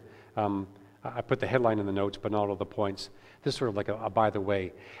aside here, I put the headline in the notes, but not all the points. This is sort of like a by the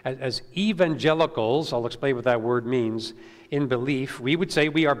way. As evangelicals, I'll explain what that word means, in belief, we would say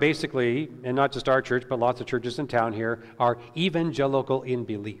we are basically, and not just our church, but lots of churches in town here, are evangelical in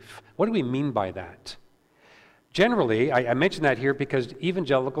belief. What do we mean by that? Generally, I mention that here because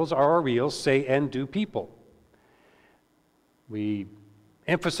evangelicals are a real say and do people. We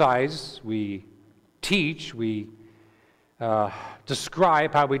emphasize, we teach, we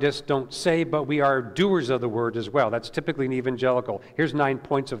describe how we just don't say, but we are doers of the word as well. That's typically an evangelical. Here's 9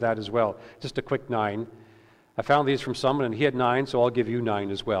 points of that as well. Just a quick 9. I found these from someone, and he had 9, so I'll give you 9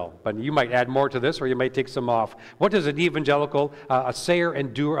 as well. But you might add more to this, or you might take some off. What does an evangelical, a sayer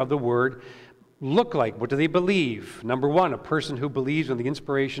and doer of the word, look like? What do they believe? Number 1, a person who believes in the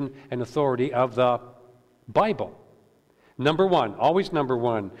inspiration and authority of the Bible. Number 1, always number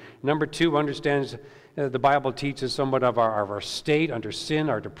 1. Number 2, understands the Bible teaches somewhat of our state under sin,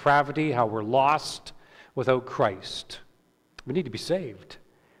 our depravity, how we're lost without Christ. We need to be saved.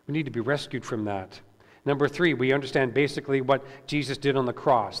 We need to be rescued from that. Number 3, we understand basically what Jesus did on the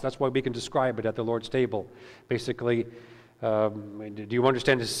cross. That's why we can describe it at the Lord's table. Basically, do you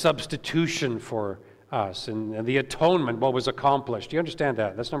understand his substitution for us and the atonement, what was accomplished? Do you understand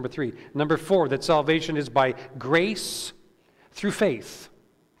that? That's number 3. Number 4, that salvation is by grace through faith.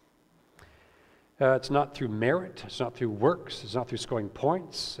 It's not through merit, it's not through works, it's not through scoring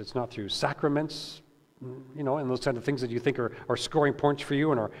points, it's not through sacraments, and those kind of things that you think are scoring points for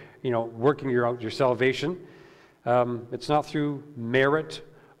you and are, working out your salvation. It's not through merit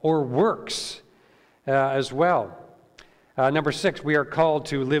or works as well. Number 6, we are called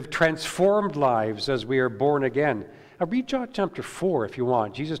to live transformed lives as we are born again. Read John chapter 4 if you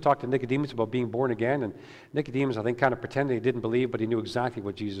want. Jesus talked to Nicodemus about being born again, and Nicodemus, I think, kind of pretended he didn't believe, but he knew exactly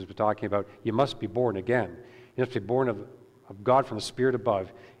what Jesus was talking about. You must be born again. You must be born of God from the Spirit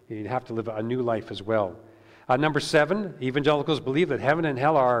above. You have to live a new life as well. Number 7, evangelicals believe that heaven and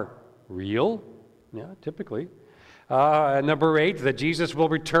hell are real. Yeah, typically. Number 8, that Jesus will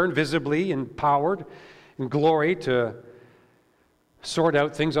return visibly, empowered, in glory to sort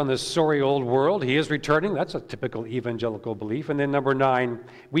out things on this sorry old world. He is returning. That's a typical evangelical belief. And then number 9,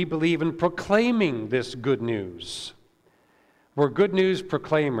 we believe in proclaiming this good news. We're good news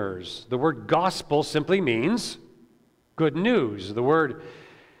proclaimers. The word gospel simply means good news. The word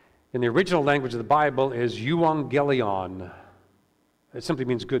in the original language of the Bible is euangelion. It simply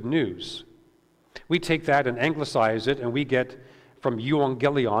means good news. We take that and anglicize it, and we get from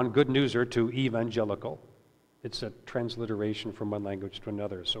euangelion, good newser, to evangelical. It's a transliteration from one language to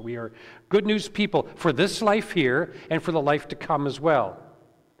another. So we are good news people for this life here and for the life to come as well.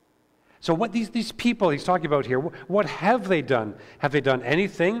 So what these people he's talking about here, what have they done? Have they done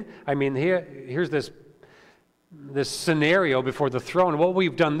anything? I mean, here's this scenario before the throne. Well,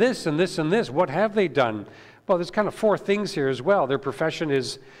 we've done this and this and this. What have they done? Well, there's kind of 4 things here as well. Their profession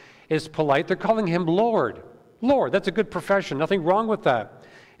is polite. They're calling him Lord. Lord, that's a good profession. Nothing wrong with that.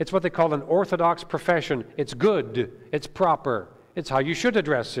 It's what they call an orthodox profession. It's good. It's proper. It's how you should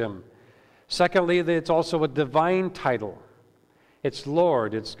address him. Secondly, it's also a divine title. It's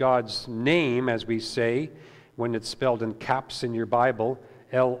Lord. It's God's name, as we say, when it's spelled in caps in your Bible.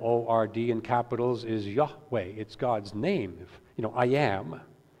 L-O-R-D in capitals is Yahweh. It's God's name. I am.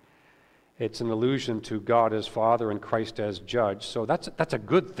 It's an allusion to God as Father and Christ as Judge. So that's a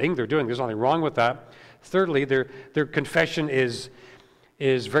good thing they're doing. There's nothing wrong with that. Thirdly, their confession is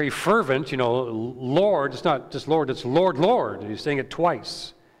very fervent. Lord, it's not just Lord, it's Lord, Lord. He's saying it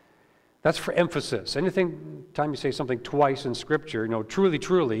twice. That's for emphasis. Time you say something twice in Scripture, truly,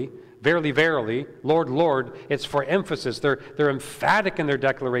 truly, verily, verily, Lord, Lord, it's for emphasis. They're emphatic in their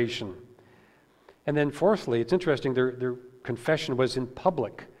declaration. And then fourthly, it's interesting, their confession was in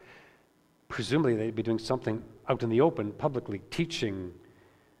public. Presumably they'd be doing something out in the open, publicly, teaching,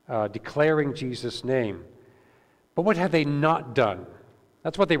 declaring Jesus' name. But what have they not done?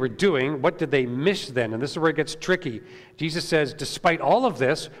 That's what they were doing. What did they miss then? And this is where it gets tricky. Jesus says, despite all of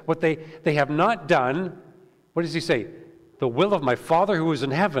this, what they have not done, what does he say? The will of my Father who is in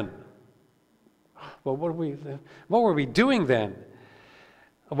heaven. Well, what were we doing then?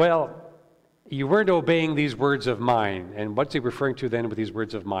 Well, you weren't obeying these words of mine. And what's he referring to then with these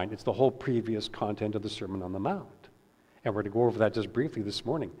words of mine? It's the whole previous content of the Sermon on the Mount. And we're going to go over that just briefly this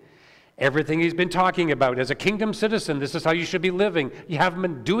morning. Everything he's been talking about as a kingdom citizen, this is how you should be living. You haven't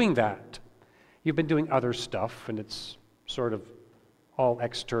been doing that. You've been doing other stuff, and it's sort of all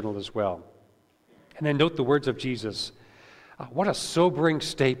external as well. And then note the words of Jesus. What a sobering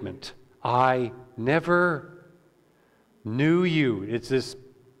statement. I never knew you. It's this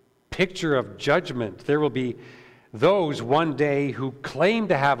picture of judgment. There will be those one day who claim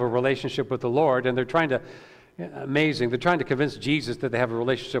to have a relationship with the Lord, and they're trying to convince Jesus that they have a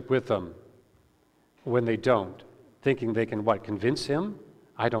relationship with them when they don't, thinking they can convince him?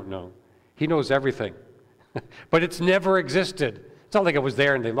 I don't know. He knows everything. But it's never existed. It's not like it was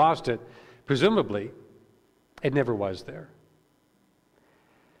there and they lost it. Presumably, it never was there.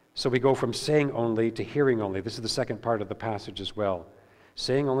 So we go from saying only to hearing only. This is the second part of the passage as well.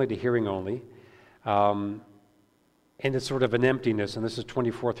 Saying only to hearing only. And it's sort of an emptiness, and this is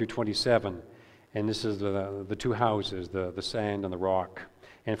 24 through 27. And this is the two houses, the sand and the rock.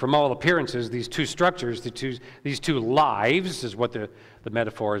 And from all appearances, these two structures, these two lives, is what the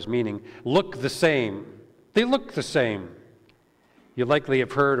metaphor is meaning, look the same. They look the same. You likely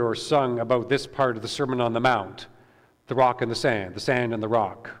have heard or sung about this part of the Sermon on the Mount, the rock and the sand and the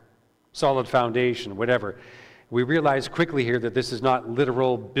rock, solid foundation, whatever. We realize quickly here that this is not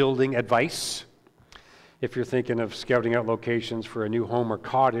literal building advice. If you're thinking of scouting out locations for a new home or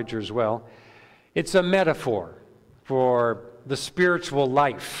cottage as well, it's a metaphor for the spiritual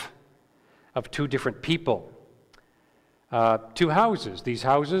life of two different people. Two houses. These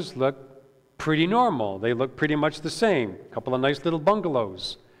houses look pretty normal. They look pretty much the same. A couple of nice little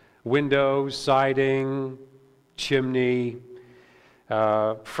bungalows. Windows, siding, chimney,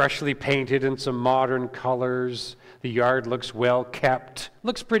 freshly painted in some modern colors. The yard looks well kept.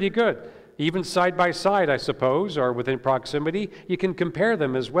 Looks pretty good. Even side by side, I suppose, or within proximity, you can compare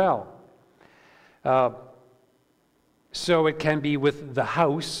them as well. So it can be with the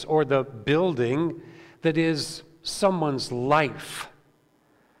house or the building that is someone's life.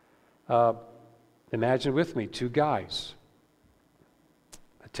 Imagine with me, two guys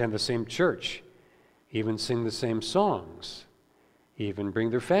attend the same church, even sing the same songs, even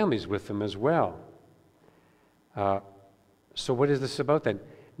bring their families with them as well. So what is this about then?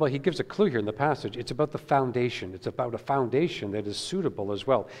 Well, he gives a clue here in the passage. It's about the foundation. It's about a foundation that is suitable as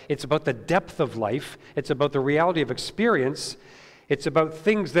well. It's about the depth of life. It's about the reality of experience. It's about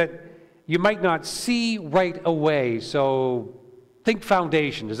things that you might not see right away. So think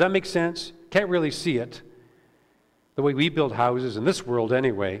foundation. Does that make sense? Can't really see it. The way we build houses in this world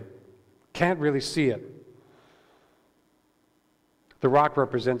anyway, can't really see it. The rock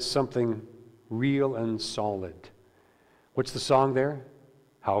represents something real and solid. What's the song there?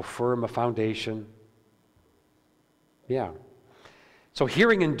 How firm a foundation. Yeah. So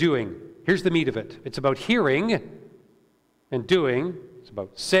hearing and doing. Here's the meat of it. It's about hearing and doing. It's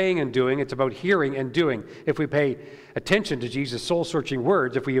about saying and doing. It's about hearing and doing. If we pay attention to Jesus' soul-searching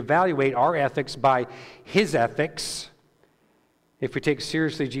words, if we evaluate our ethics by his ethics, if we take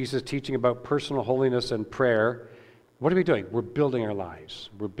seriously Jesus' teaching about personal holiness and prayer, what are we doing? We're building our lives.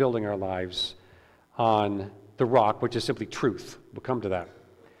 We're building our lives on the rock, which is simply truth. We'll come to that.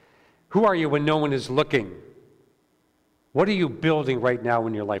 Who are you when no one is looking? What are you building right now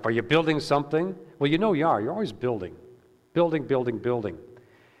in your life? Are you building something? Well, you know you are. You're always building. Building, building, building.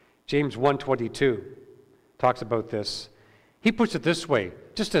 James 1:22 talks about this. He puts it this way,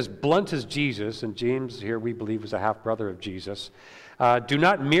 just as blunt as Jesus, and James here we believe was a half-brother of Jesus, do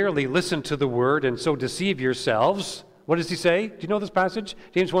not merely listen to the word and so deceive yourselves. What does he say? Do you know this passage?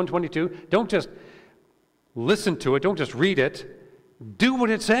 James 1:22. Don't just listen to it. Don't just read it. Do what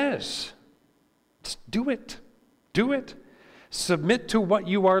it says. Just do it. Do it. Submit to what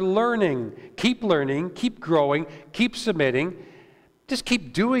you are learning. Keep learning. Keep growing. Keep submitting. Just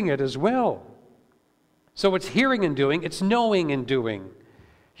keep doing it as well. So it's hearing and doing. It's knowing and doing.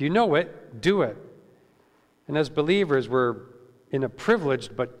 You know it. Do it. And as believers, we're in a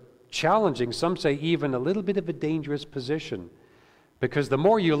privileged but challenging, some say even a little bit of a dangerous position. Because the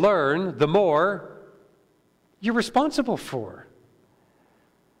more you learn, the more you're responsible for.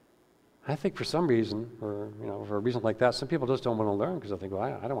 I think for some reason, or for a reason like that, some people just don't want to learn because they think, well,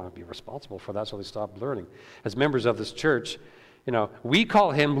 I don't want to be responsible for that, so they stop learning. As members of this church, we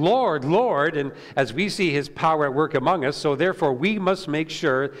call him Lord, Lord, and as we see his power at work among us, so therefore we must make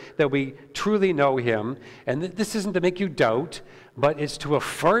sure that we truly know him. And this isn't to make you doubt, but it's to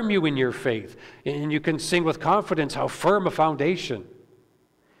affirm you in your faith. And you can sing with confidence, how firm a foundation.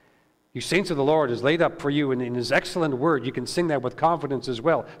 You saints of the Lord is laid up for you in his excellent word. You can sing that with confidence as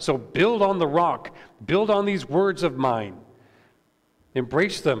well. So build on the rock. Build on these words of mine.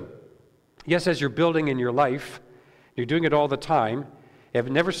 Embrace them. Yes, as you're building in your life, you're doing it all the time. If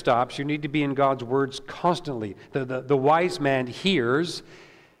it never stops, you need to be in God's words constantly. The wise man hears,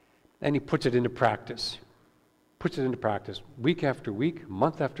 and he puts it into practice. Puts it into practice week after week,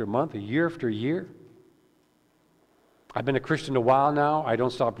 month after month, year after year. I've been a Christian a while now. I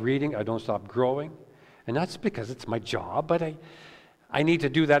don't stop reading. I don't stop growing. And that's because it's my job, but I need to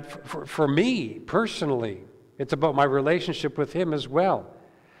do that for me personally. It's about my relationship with him as well.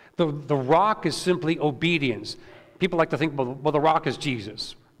 The rock is simply obedience. People like to think, well, the rock is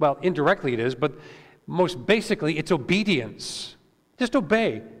Jesus. Well, indirectly it is, but most basically it's obedience. Just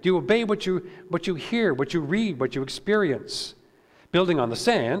obey. Do you obey what you hear, what you read, what you experience? Building on the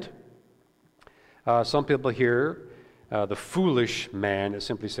sand, some people here, the foolish man, it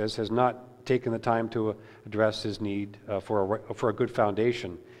simply says, has not taken the time to address his need for a good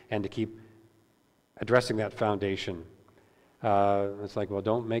foundation and to keep addressing that foundation. It's like, well,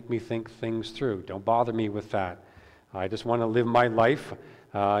 don't make me think things through. Don't bother me with that. I just want to live my life,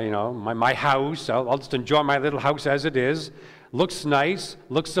 my house. I'll just enjoy my little house as it is. Looks nice,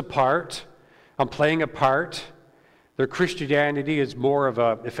 looks the part. I'm playing a part. Their Christianity is more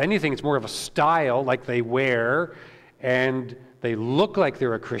of if anything, it's more of a style, like they wear, and they look like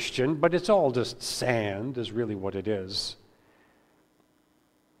they're a Christian, but it's all just sand, is really what it is.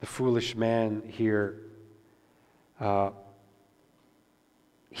 The foolish man here,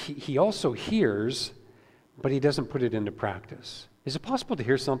 he also hears, but he doesn't put it into practice. Is it possible to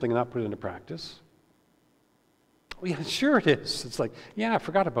hear something and not put it into practice? Oh, yeah, sure it is. It's like, yeah, I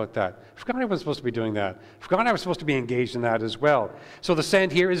forgot about that. I forgot I was supposed to be doing that. I forgot I was supposed to be engaged in that as well. So the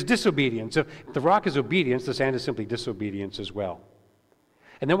sand here is disobedience. If the rock is obedience, the sand is simply disobedience as well.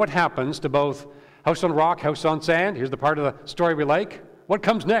 And then what happens to both house on rock, house on sand? Here's the part of the story we like. What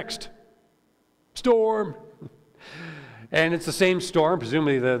comes next? Storm. And it's the same storm.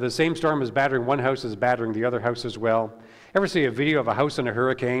 Presumably the same storm is battering one house is battering the other house as well. Ever see a video of a house in a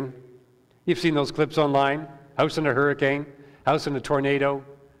hurricane? You've seen those clips online? House in a hurricane, house in a tornado.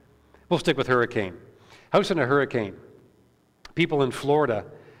 We'll stick with hurricane. House in a hurricane. People in Florida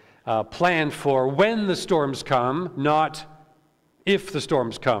plan for when the storms come, not if the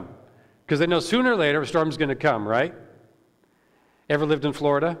storms come. Because they know sooner or later a storm's going to come, right? Ever lived in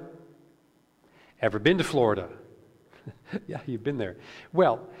Florida? Ever been to Florida? Yeah, you've been there.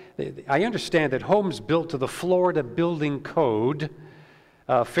 Well, I understand that homes built to the Florida Building Code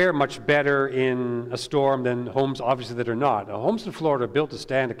fare much better in a storm than homes, obviously, that are not. Homes in Florida are built to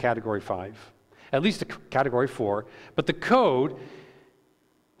stand a Category 5, at least a Category 4. But the code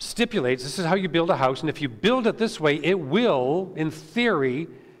stipulates this is how you build a house, and if you build it this way, it will, in theory,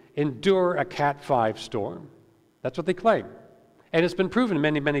 endure a Cat 5 storm. That's what they claim. And it's been proven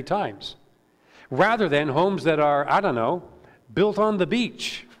many, many times. Rather than homes that are, I don't know, built on the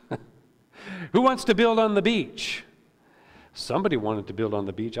beach. Who wants to build on the beach? Somebody wanted to build on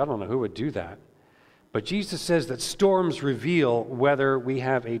the beach. I don't know who would do that. But Jesus says that storms reveal whether we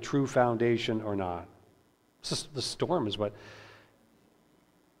have a true foundation or not. The storm is what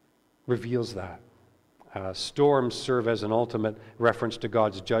reveals that. Storms serve as an ultimate reference to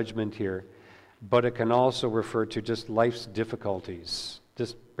God's judgment here, but it can also refer to just life's difficulties.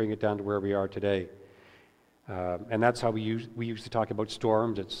 Just bring it down to where we are today. And that's how we used to talk about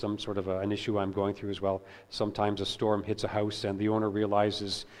storms. It's some sort of an issue I'm going through as well. Sometimes a storm hits a house and the owner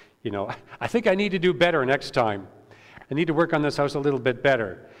realizes, I think I need to do better next time. I need to work on this house a little bit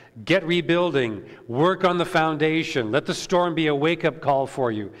better. Get rebuilding. Work on the foundation. Let the storm be a wake-up call for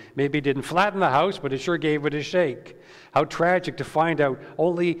you. Maybe it didn't flatten the house, but it sure gave it a shake. How tragic to find out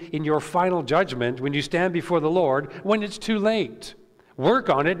only in your final judgment when you stand before the Lord when it's too late. Work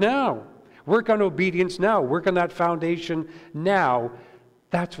on it now. Work on obedience now. Work on that foundation now.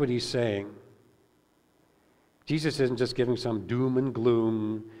 That's what he's saying. Jesus isn't just giving some doom and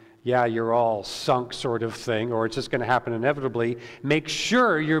gloom, yeah, you're all sunk sort of thing, or it's just going to happen inevitably. Make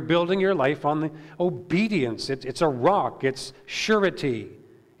sure you're building your life on the obedience. It's a rock. It's surety.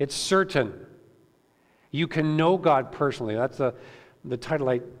 It's certain. You can know God personally. That's the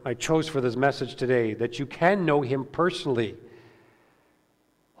title I chose for this message today, that you can know him personally.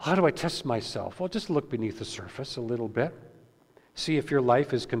 How do I test myself? Well, just look beneath the surface a little bit. See if your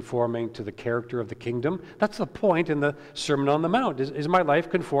life is conforming to the character of the kingdom. That's the point in the Sermon on the Mount. Is my life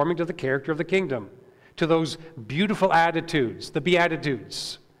conforming to the character of the kingdom? To those beautiful attitudes, the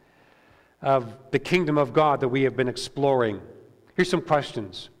Beatitudes of the kingdom of God that we have been exploring. Here's some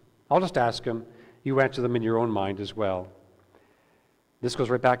questions. I'll just ask them. You answer them in your own mind as well. This goes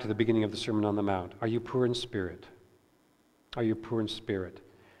right back to the beginning of the Sermon on the Mount. Are you poor in spirit? Are you poor in spirit?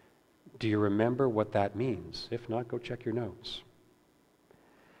 Do you remember what that means? If not, go check your notes.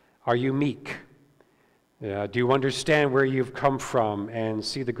 Are you meek? Do you understand where you've come from and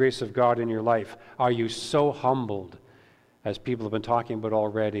see the grace of God in your life? Are you so humbled, as people have been talking about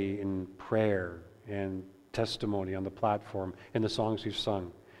already in prayer and testimony on the platform, in the songs we've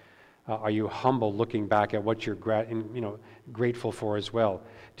sung? Are you humble looking back at what you're grateful for as well?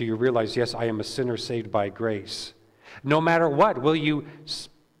 Do you realize, yes, I am a sinner saved by grace? No matter what, will you,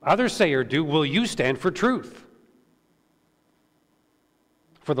 others say or do, will you stand for truth?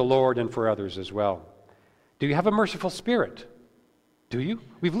 For the Lord and for others as well. Do you have a merciful spirit? Do you?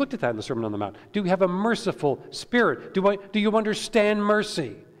 We've looked at that in the Sermon on the Mount. Do you have a merciful spirit? Do you understand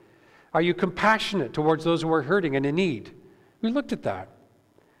mercy? Are you compassionate towards those who are hurting and in need? We looked at that.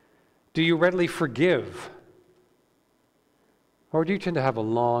 Do you readily forgive? Or do you tend to have a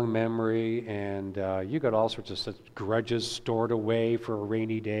long memory and you got all sorts of such grudges stored away for a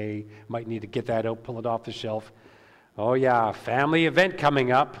rainy day? Might need to get that out, pull it off the shelf. Oh yeah, family event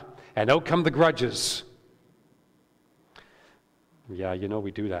coming up, and out come the grudges. Yeah,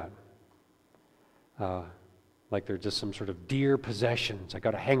 we do that. Like they're just some sort of dear possessions. I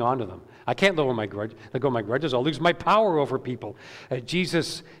got to hang on to them. I can't let go of my grudges. I'll lose my power over people.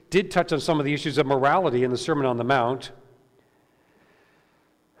 Jesus did touch on some of the issues of morality in the Sermon on the Mount.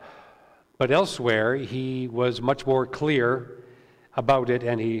 But elsewhere, he was much more clear about it,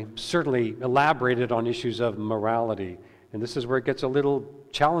 and he certainly elaborated on issues of morality. And this is where it gets a little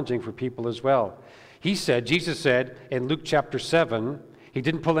challenging for people as well. Jesus said in Luke chapter 7, he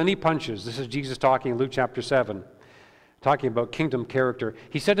didn't pull any punches. This is Jesus talking in Luke chapter 7, talking about kingdom character.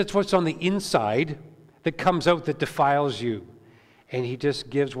 He said it's what's on the inside that comes out that defiles you. And he just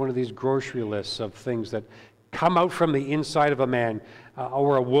gives one of these grocery lists of things that come out from the inside of a man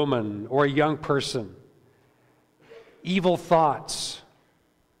or a woman or a young person. Evil thoughts,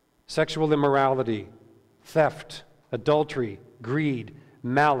 sexual immorality, theft, adultery, greed,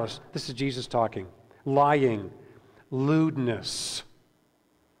 malice. This is Jesus talking. Lying, lewdness.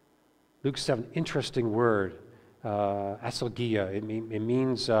 Luke 7, interesting word, aselgia. It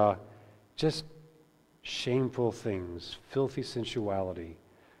means just shameful things, filthy sensuality,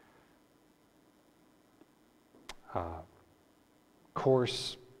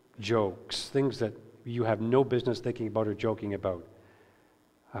 coarse jokes, things that you have no business thinking about or joking about,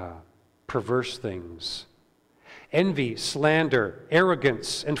 perverse things, envy, slander,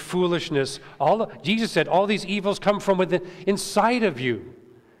 arrogance, and foolishness. Jesus said all these evils come from within, inside of you.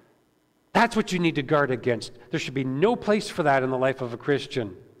 That's what you need to guard against. There should be no place for that in the life of a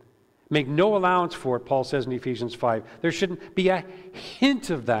Christian. Make no allowance for it, Paul says in Ephesians 5. There shouldn't be a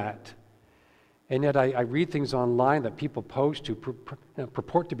hint of that. And yet I read things online that people post who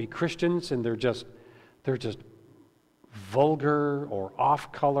purport to be Christians, and they're just vulgar or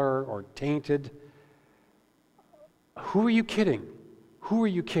off-color or tainted. Who are you kidding? Who are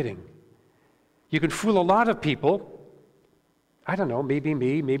you kidding? You can fool a lot of people. I don't know, maybe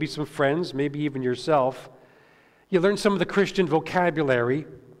me, maybe some friends, maybe even yourself. You learn some of the Christian vocabulary.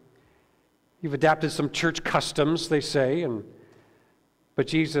 You've adapted some church customs, they say, but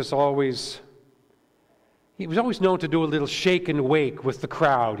Jesus he was always known to do a little shake and wake with the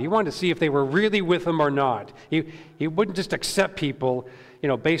crowd. He wanted to see if they were really with him or not. He wouldn't just accept people,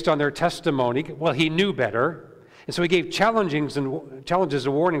 based on their testimony. Well, he knew better. And so he gave challenges and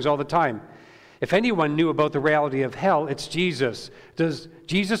warnings all the time. If anyone knew about the reality of hell, it's Jesus. Does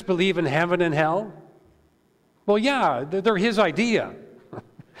Jesus believe in heaven and hell? Well, yeah, they're his idea.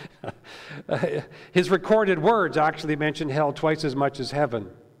 His recorded words actually mention hell twice as much as heaven.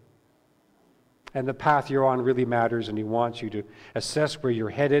 And the path you're on really matters, and he wants you to assess where you're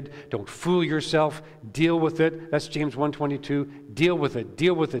headed. Don't fool yourself. Deal with it. That's James 1:22. Deal with it.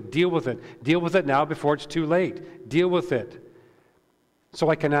 Deal with it. Deal with it. Deal with it now before it's too late. Deal with it. So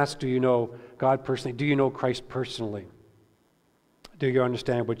I can ask, do you know God personally? Do you know Christ personally? Do you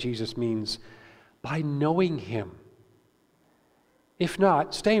understand what Jesus means by knowing him? If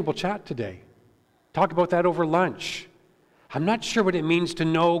not, stay and we'll chat today. Talk about that over lunch. I'm not sure what it means to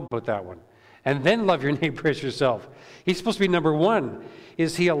know about that one. And then love your neighbor as yourself. He's supposed to be number one.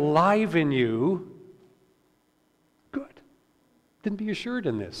 Is he alive in you? Good. Then be assured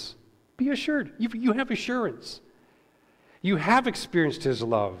in this. Be assured. You have assurance. You have experienced his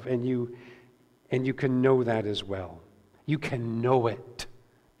love, and you can know that as well. You can know it.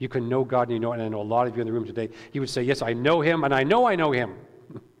 You can know God, and you know it. And I know a lot of you in the room today, you would say, yes, I know him, and I know him.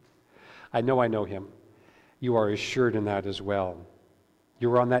 I know him. You are assured in that as well.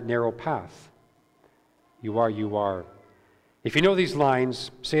 You're on that narrow path. You are. If you know these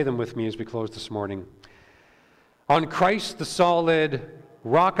lines, say them with me as we close this morning. On Christ the solid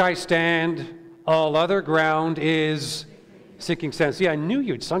rock I stand, all other ground is sinking sand. See, I knew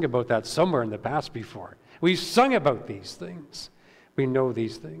you'd sung about that somewhere in the past before. We've sung about these things. We know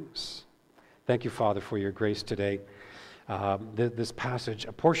these things. Thank you, Father, for your grace today. This passage,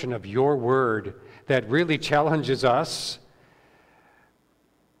 a portion of your word that really challenges us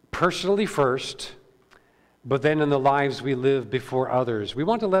personally first, but then in the lives we live before others. We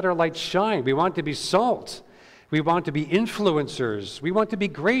want to let our light shine. We want to be salt. We want to be influencers. We want to be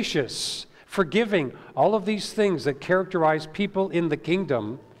gracious, forgiving. All of these things that characterize people in the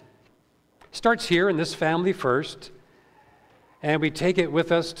kingdom starts here in this family first. And we take it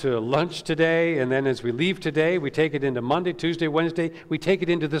with us to lunch today, and then as we leave today, we take it into Monday, Tuesday, Wednesday. We take it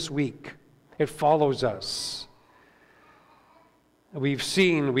into this week. It follows us. We've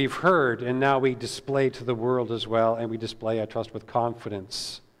seen, we've heard, and now we display to the world as well, and we display, I trust, with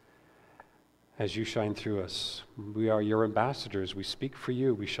confidence as you shine through us. We are your ambassadors. We speak for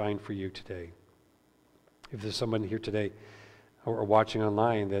you. We shine for you today. If there's someone here today or watching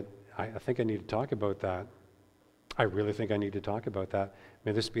online that I think I need to talk about that, I really think I need to talk about that,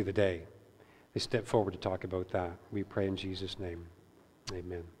 may this be the day they step forward to talk about that. We pray in Jesus' name.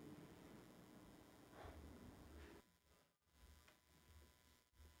 Amen.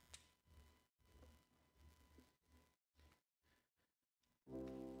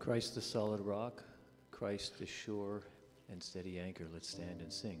 Christ the solid rock, Christ the sure and steady anchor. Let's stand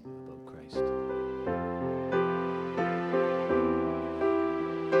and sing about Christ.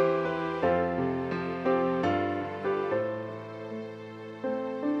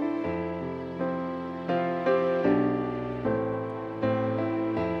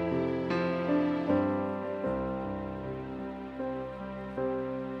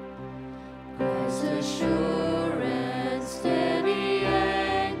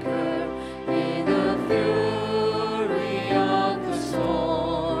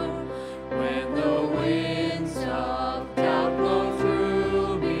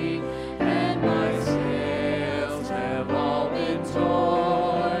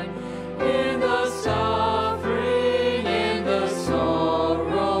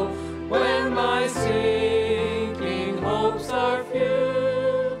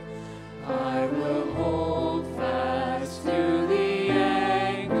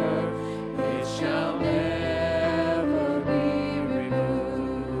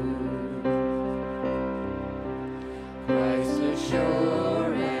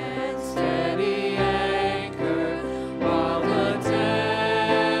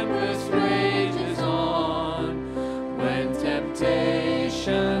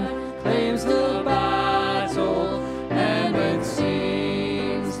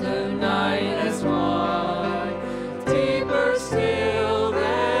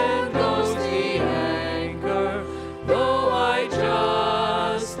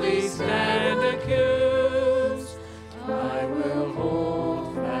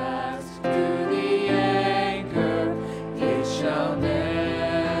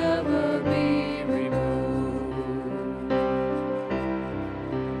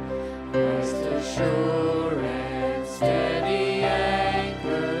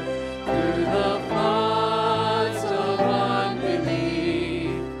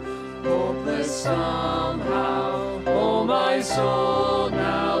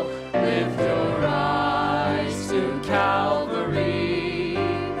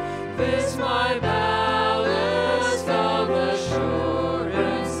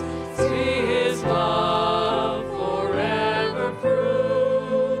 Love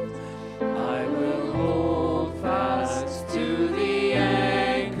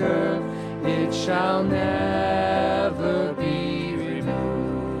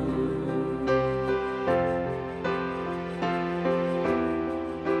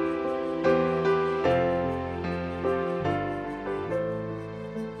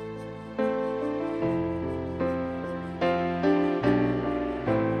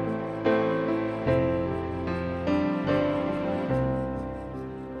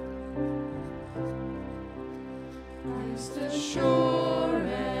the sure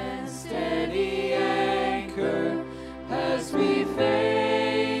and steady anchor as we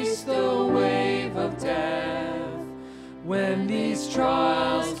face the wave of death. When these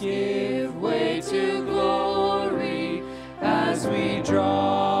trials give way to glory, as we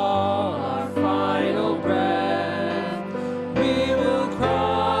draw our final breath, we will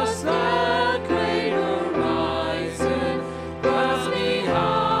cross that great horizon, clouds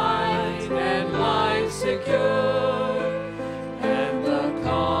behind and life secure, and the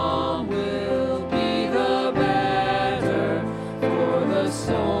calm will be the better for the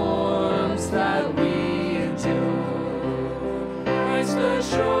storms that we endure. Christ the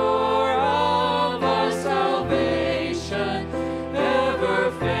shore of our salvation,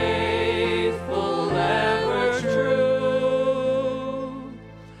 ever faithful, ever true.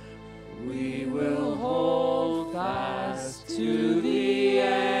 We will hold fast to the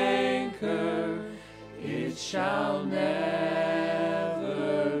anchor, it shall never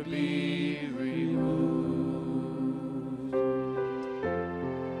be removed.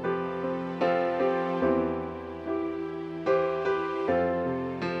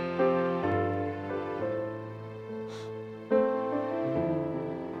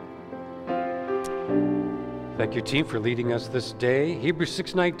 Thank you, team, for leading us this day. Hebrews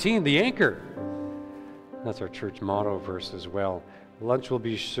 6:19, the anchor. That's our church motto verse as well. Lunch will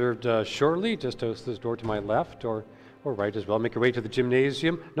be served shortly, just out this door to my left or right as well. Make your way to the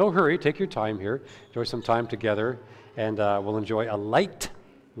gymnasium. No hurry, take your time here. Enjoy some time together, and we'll enjoy a light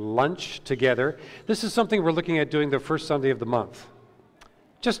lunch together. This is something we're looking at doing the first Sunday of the month.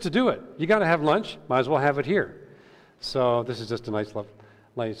 Just to do it. You got to have lunch, might as well have it here. So this is just a nice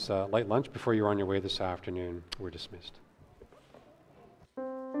light lunch before you're on your way this afternoon. We're dismissed.